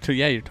 Yes,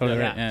 yeah, you're totally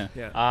right. Yeah.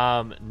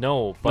 Yeah.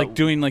 No, but Like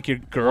doing like your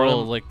girl,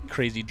 One- like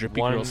crazy drippy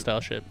one- girl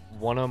style shit.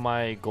 one of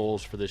my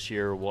goals for this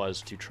year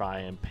was to try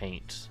and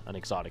paint an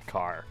exotic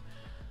car.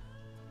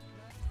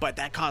 But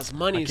that costs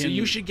money, I so can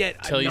you should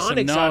get Tell a you some,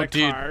 no, non-exotic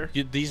dude. car.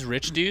 These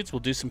rich dudes will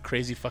do some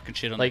crazy fucking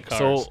shit on Like their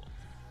cars. so,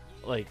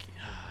 like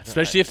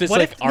Especially if it's What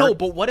like if art. no?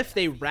 But what if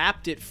they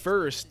wrapped it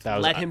first, That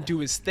was- let him do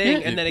his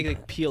thing, Yeah. and then they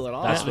like peel it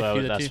off? That's I what I like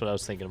was, that that's too. what I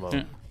was thinking about.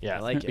 Yeah. Yeah, I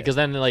like it. because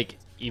then like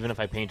even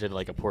if I painted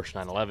like a Porsche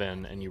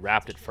 911 and you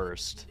wrapped it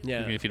first,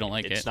 Yeah. If you don't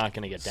like it's it, not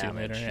gonna get see you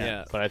later, damaged.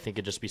 yeah. But I think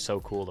it'd just be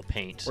so cool to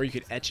paint. Or you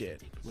could etch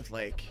it with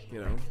like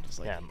just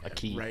like Yeah, a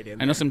key. right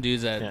in. I know some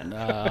dudes that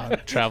Yeah.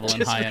 travel in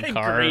Just high-end like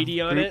car Grady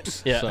on it.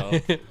 groups. Yeah.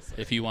 So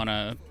if you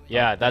wanna,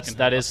 Yeah, that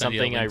I'll is send you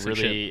something I links and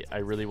shit.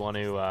 really want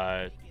to.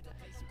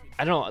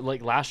 I don't know.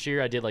 Like last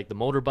year, I did like the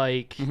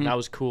motorbike. Mm-hmm. That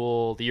was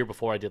cool. The year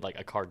before, I did like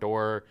a car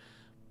door.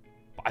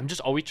 I'm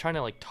just always trying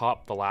to like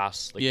top the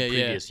last like Yeah, the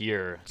yeah. previous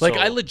year. Like So-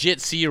 I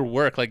legit see your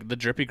work, like the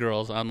drippy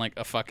girls on like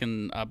a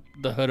fucking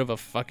the hood of a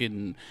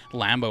fucking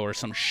Lambo or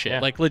some shit. Yeah.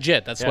 Like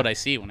legit, that's Yeah. what I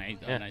see when I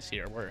Yeah. see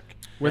your work.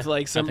 with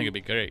like I some think it'd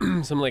be great.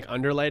 some like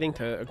underlighting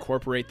to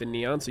incorporate the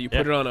neon. So you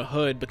put Yeah. it on a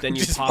hood, but then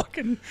you Just pop.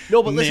 fucking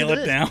No, but listen nail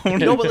to it this. down.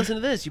 No, but listen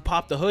to this. You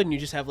pop the hood and you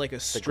just have like a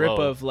strip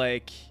glow. of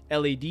like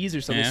LEDs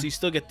or something, Yeah. so you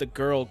still get the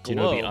girl glow. Do you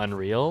know what'd be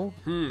unreal?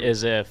 Hmm.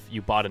 Is if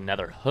you bought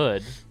another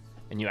hood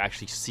and you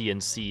actually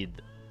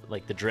CNC'd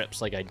like the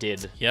drips like I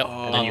did. Yep.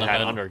 And then you On had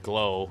the hood.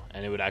 underglow,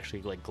 and it would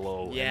actually like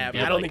glow. Yeah, and but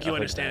be I don't like think a you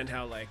hood understand head.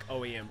 how like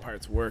OEM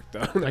parts work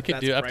though. I could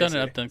do. I've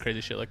done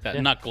crazy shit like that.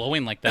 Yeah. Not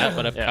glowing like that,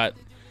 but I've Yeah. got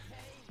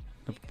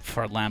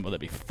for a Lambo that'd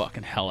be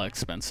fucking hella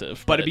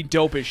expensive. But it'd be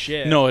dope as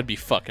shit. no, it'd be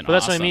fucking. But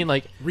that's awesome. what I mean.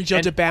 Like Reach out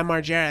and- to Bam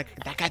Margera.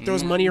 That guy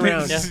throws money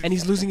around, Yeah. and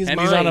he's losing his and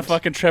mind. he's on a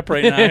fucking trip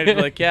right now. He'd be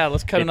like, yeah,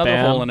 let's cut Hey, another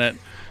Bam. hole in it.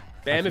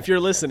 Bam, if you're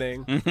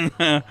listening,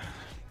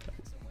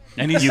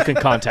 And he's you can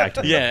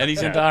contact me. yeah, and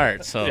he's into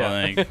art. So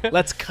Yeah. like,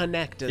 let's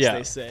connect, as Yeah.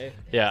 they say.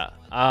 Yeah.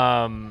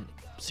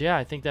 So yeah,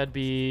 I think that'd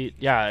be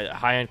a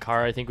high-end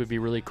car. I think would be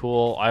really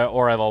cool. I've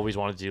always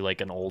wanted to do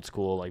like an old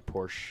school like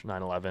Porsche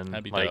 911,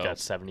 That'd be like dope. a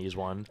 70s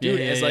one. Dude,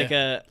 Yeah, as yeah, like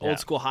a Yeah. old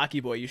school hockey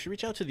boy, you should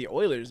reach out to the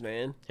Oilers,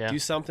 man. Yeah. Do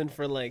something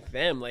for like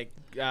them. Like,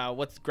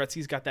 what's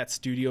Gretzky's got that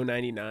Studio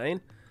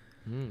 99.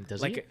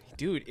 Does Like, he?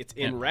 dude, it's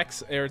in Yeah.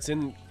 Rex or it's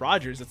in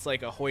Rogers. It's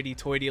like a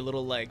hoity-toity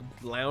little like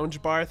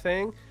lounge bar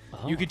thing.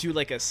 You could do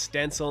like a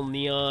stencil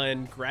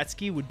neon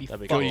Gretzky would be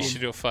That'd be fucking oh, cool. you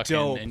should do a fucking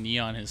dope. a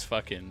neon his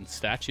fucking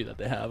statue that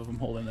they have of him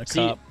holding the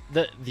See, cup.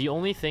 the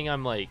only thing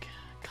I'm like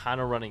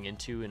kind of running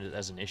into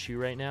as an issue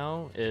right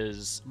now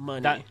is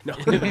Money. That, No.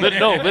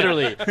 no,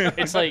 literally,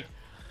 it's like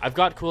I've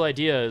got cool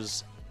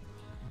ideas,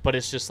 but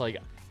it's just like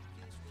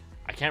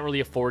I can't really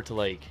afford to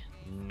like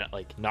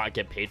not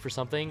get paid for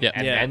something Yeah.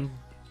 and Yeah. then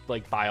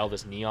like buy all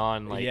this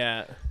neon like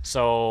yeah.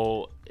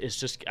 so it's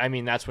just I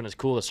mean that's when it's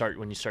cool to start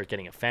when you start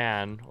getting a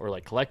fan or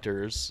like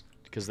collectors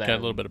because then Got a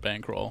little bit of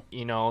bankroll.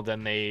 you know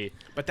then they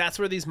But that's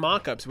where these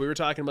mock-ups, we were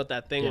talking about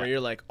that thing where Yeah. you're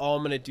like, oh,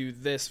 I'm going to do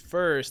this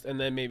first and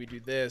then maybe do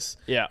this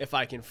Yeah. if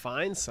I can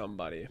find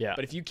somebody. Yeah.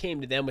 But if you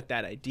came to them with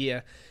that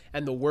idea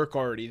and the work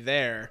already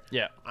there,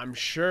 yeah I'm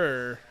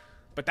sure.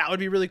 But that would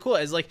be really cool.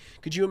 As like,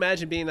 could you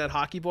imagine being that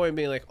hockey boy and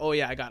being like, oh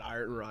yeah, I got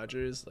Art and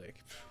Rogers, like,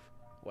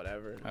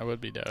 whatever. That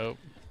would be dope.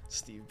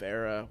 Steve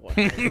Barra.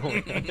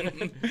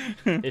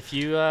 If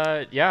you,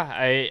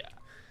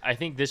 I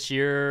think this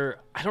year,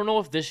 I don't know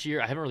if this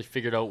year, I haven't really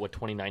figured out what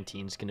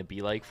 2019 is going to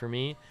be like for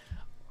me.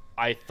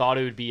 I thought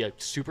it would be a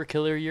super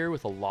killer year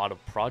with a lot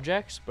of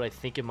projects, but I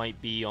think it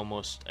might be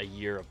almost a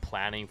year of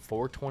planning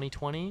for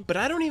 2020. But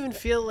I don't even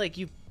feel like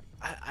you.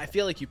 I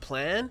feel like you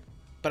plan,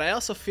 but I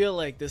also feel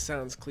like this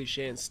sounds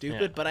cliche and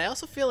stupid. Yeah. But I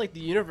also feel like the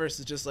universe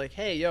is just like,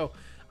 hey, yo,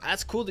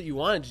 that's cool that you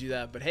wanted to do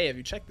that, but hey, have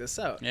you checked this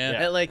out? Yeah.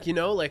 And like, you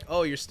know, like,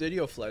 oh, your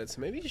studio flooded,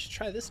 so maybe you should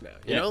try this now.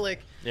 You know,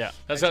 like, Yeah.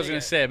 That's what I was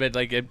gonna say, but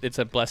like it's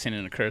a blessing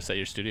and a curse that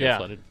your studio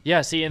flooded.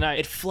 Yeah, see, and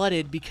it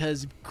flooded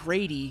because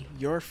Grady,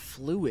 you're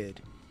fluid.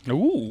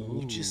 Ooh.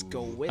 You just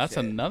go with That's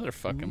it. another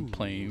fucking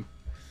plane.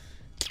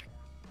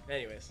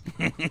 Anyways,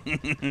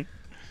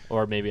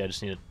 or maybe I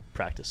just need to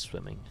practice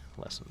swimming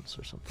lessons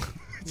or something.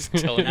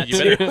 Telling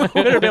you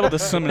better be able to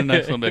swim in the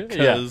next one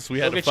because we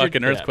had Go a get your-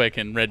 fucking earthquake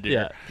in Red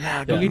Deer.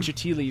 yeah, go get your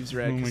tea leaves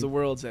read because the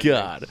world's ending.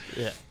 God.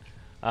 Yeah.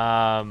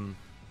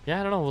 Yeah,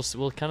 I don't know.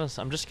 We'll kind of.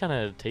 I'm just kind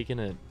of taking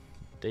it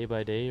day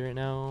by day right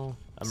now.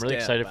 I'm really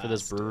Step excited by for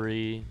this step.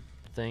 brewery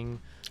thing.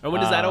 And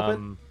when does that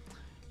open?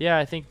 Yeah,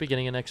 I think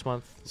beginning of next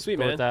month. Sweet,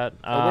 Go man. with that.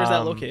 Where's that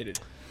located?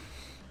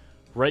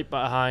 Right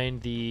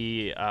behind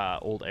the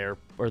old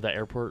the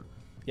airport.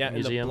 Yeah,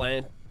 museum.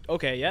 in the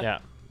Okay, yeah. Yeah,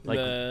 like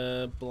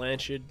the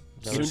Blanchard,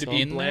 that soon what to it's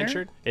be in there?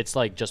 Blanchard. it's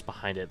like just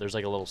behind it. There's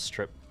like a little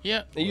strip.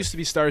 Yeah. It used to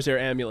be Stars Air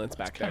Ambulance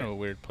back Kind there. of a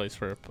weird place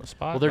for a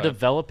spot. Well, they're but-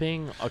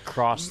 developing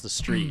across the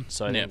street,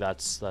 so I Yeah. think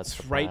that's It's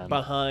the right plan.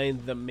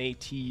 behind the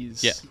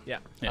Métis. Yeah.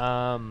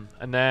 Yeah.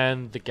 And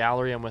then the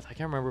gallery I'm with, I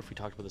can't remember if we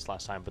talked about this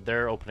last time, but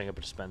they're opening up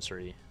a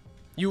dispensary.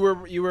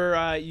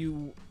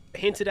 You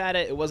hinted at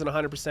it. It wasn't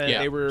 100%. Yeah.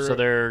 They were. So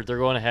they're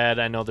going ahead.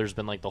 I know there's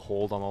been like the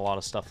hold on a lot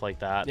of stuff like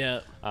that.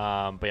 Yeah.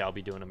 But yeah, I'll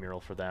be doing a mural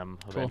for them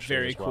eventually.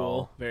 Very as well,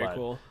 cool. Very but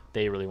cool.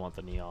 They really want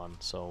the neon,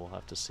 so we'll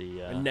have to see.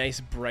 A nice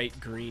bright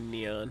green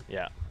neon.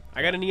 Yeah.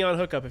 I got a neon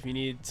hookup if you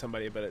need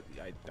somebody, but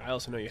I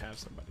also know you have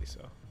somebody. So.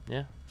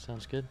 Yeah.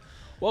 Sounds good.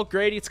 Well,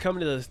 Grady, it's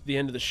coming to the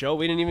end of the show.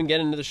 We didn't even get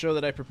into the show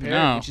that I prepared,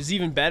 No. which is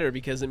even better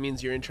because it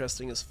means you're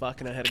interesting as fuck,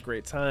 and I had a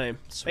great time.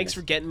 Sweet. Thanks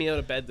for getting me out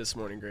of bed this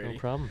morning, No Grady.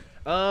 problem.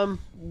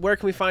 Where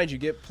can we find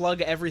you?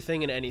 Plug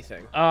everything and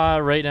anything.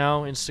 Right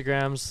now,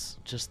 Instagram's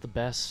just the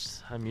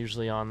best. I'm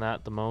usually on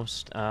that the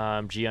most.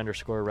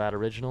 G_Rad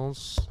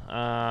Originals.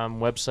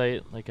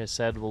 Website, like I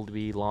said, will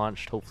be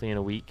launched hopefully in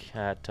a week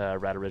at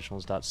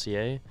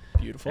radoriginals.ca.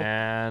 Beautiful.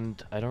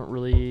 And I don't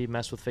really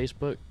mess with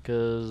Facebook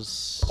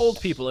because Old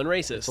people and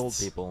racists. It's old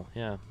people,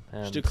 yeah. Should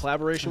And do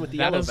collaboration with the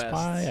That Yellow is Vests.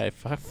 why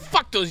I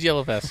fuck those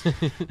yellow vests.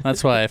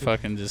 That's why I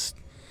fucking just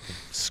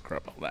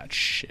scrub all that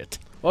shit.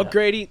 Well,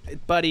 Grady,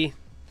 buddy,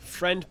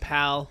 friend,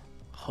 pal,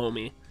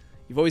 homie,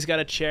 you've always got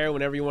a chair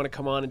whenever you want to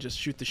come on and just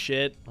shoot the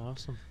shit.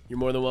 awesome. You're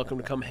more than welcome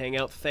to come hang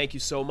out. Thank you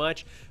so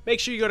much. Make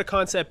sure you go to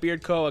Concept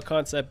Beard Co. at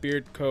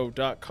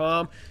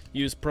conceptbeardco.com.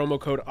 Use promo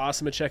code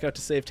AWESOME at checkout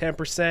to save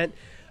 10%.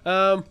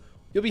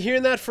 You'll be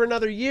hearing that for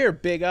another year.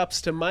 Big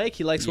ups to Mike.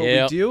 He likes what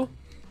we do.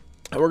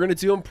 And we're going to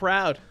do him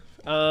proud.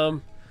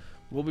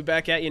 We'll be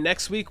back at you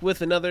next week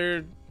with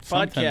another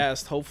Something.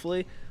 podcast,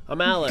 hopefully. I'm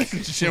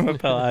Alex. Jim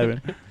Appel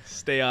Ivan.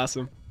 Stay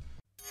awesome.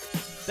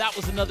 That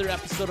was another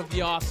episode of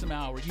The Awesome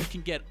Hour. You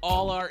can get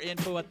all our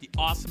info at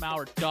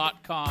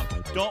theawesomehour.com.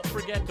 Don't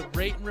forget to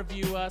rate and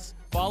review us,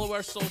 follow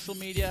our social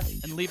media,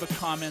 and leave a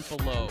comment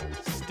below.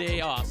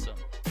 Stay awesome.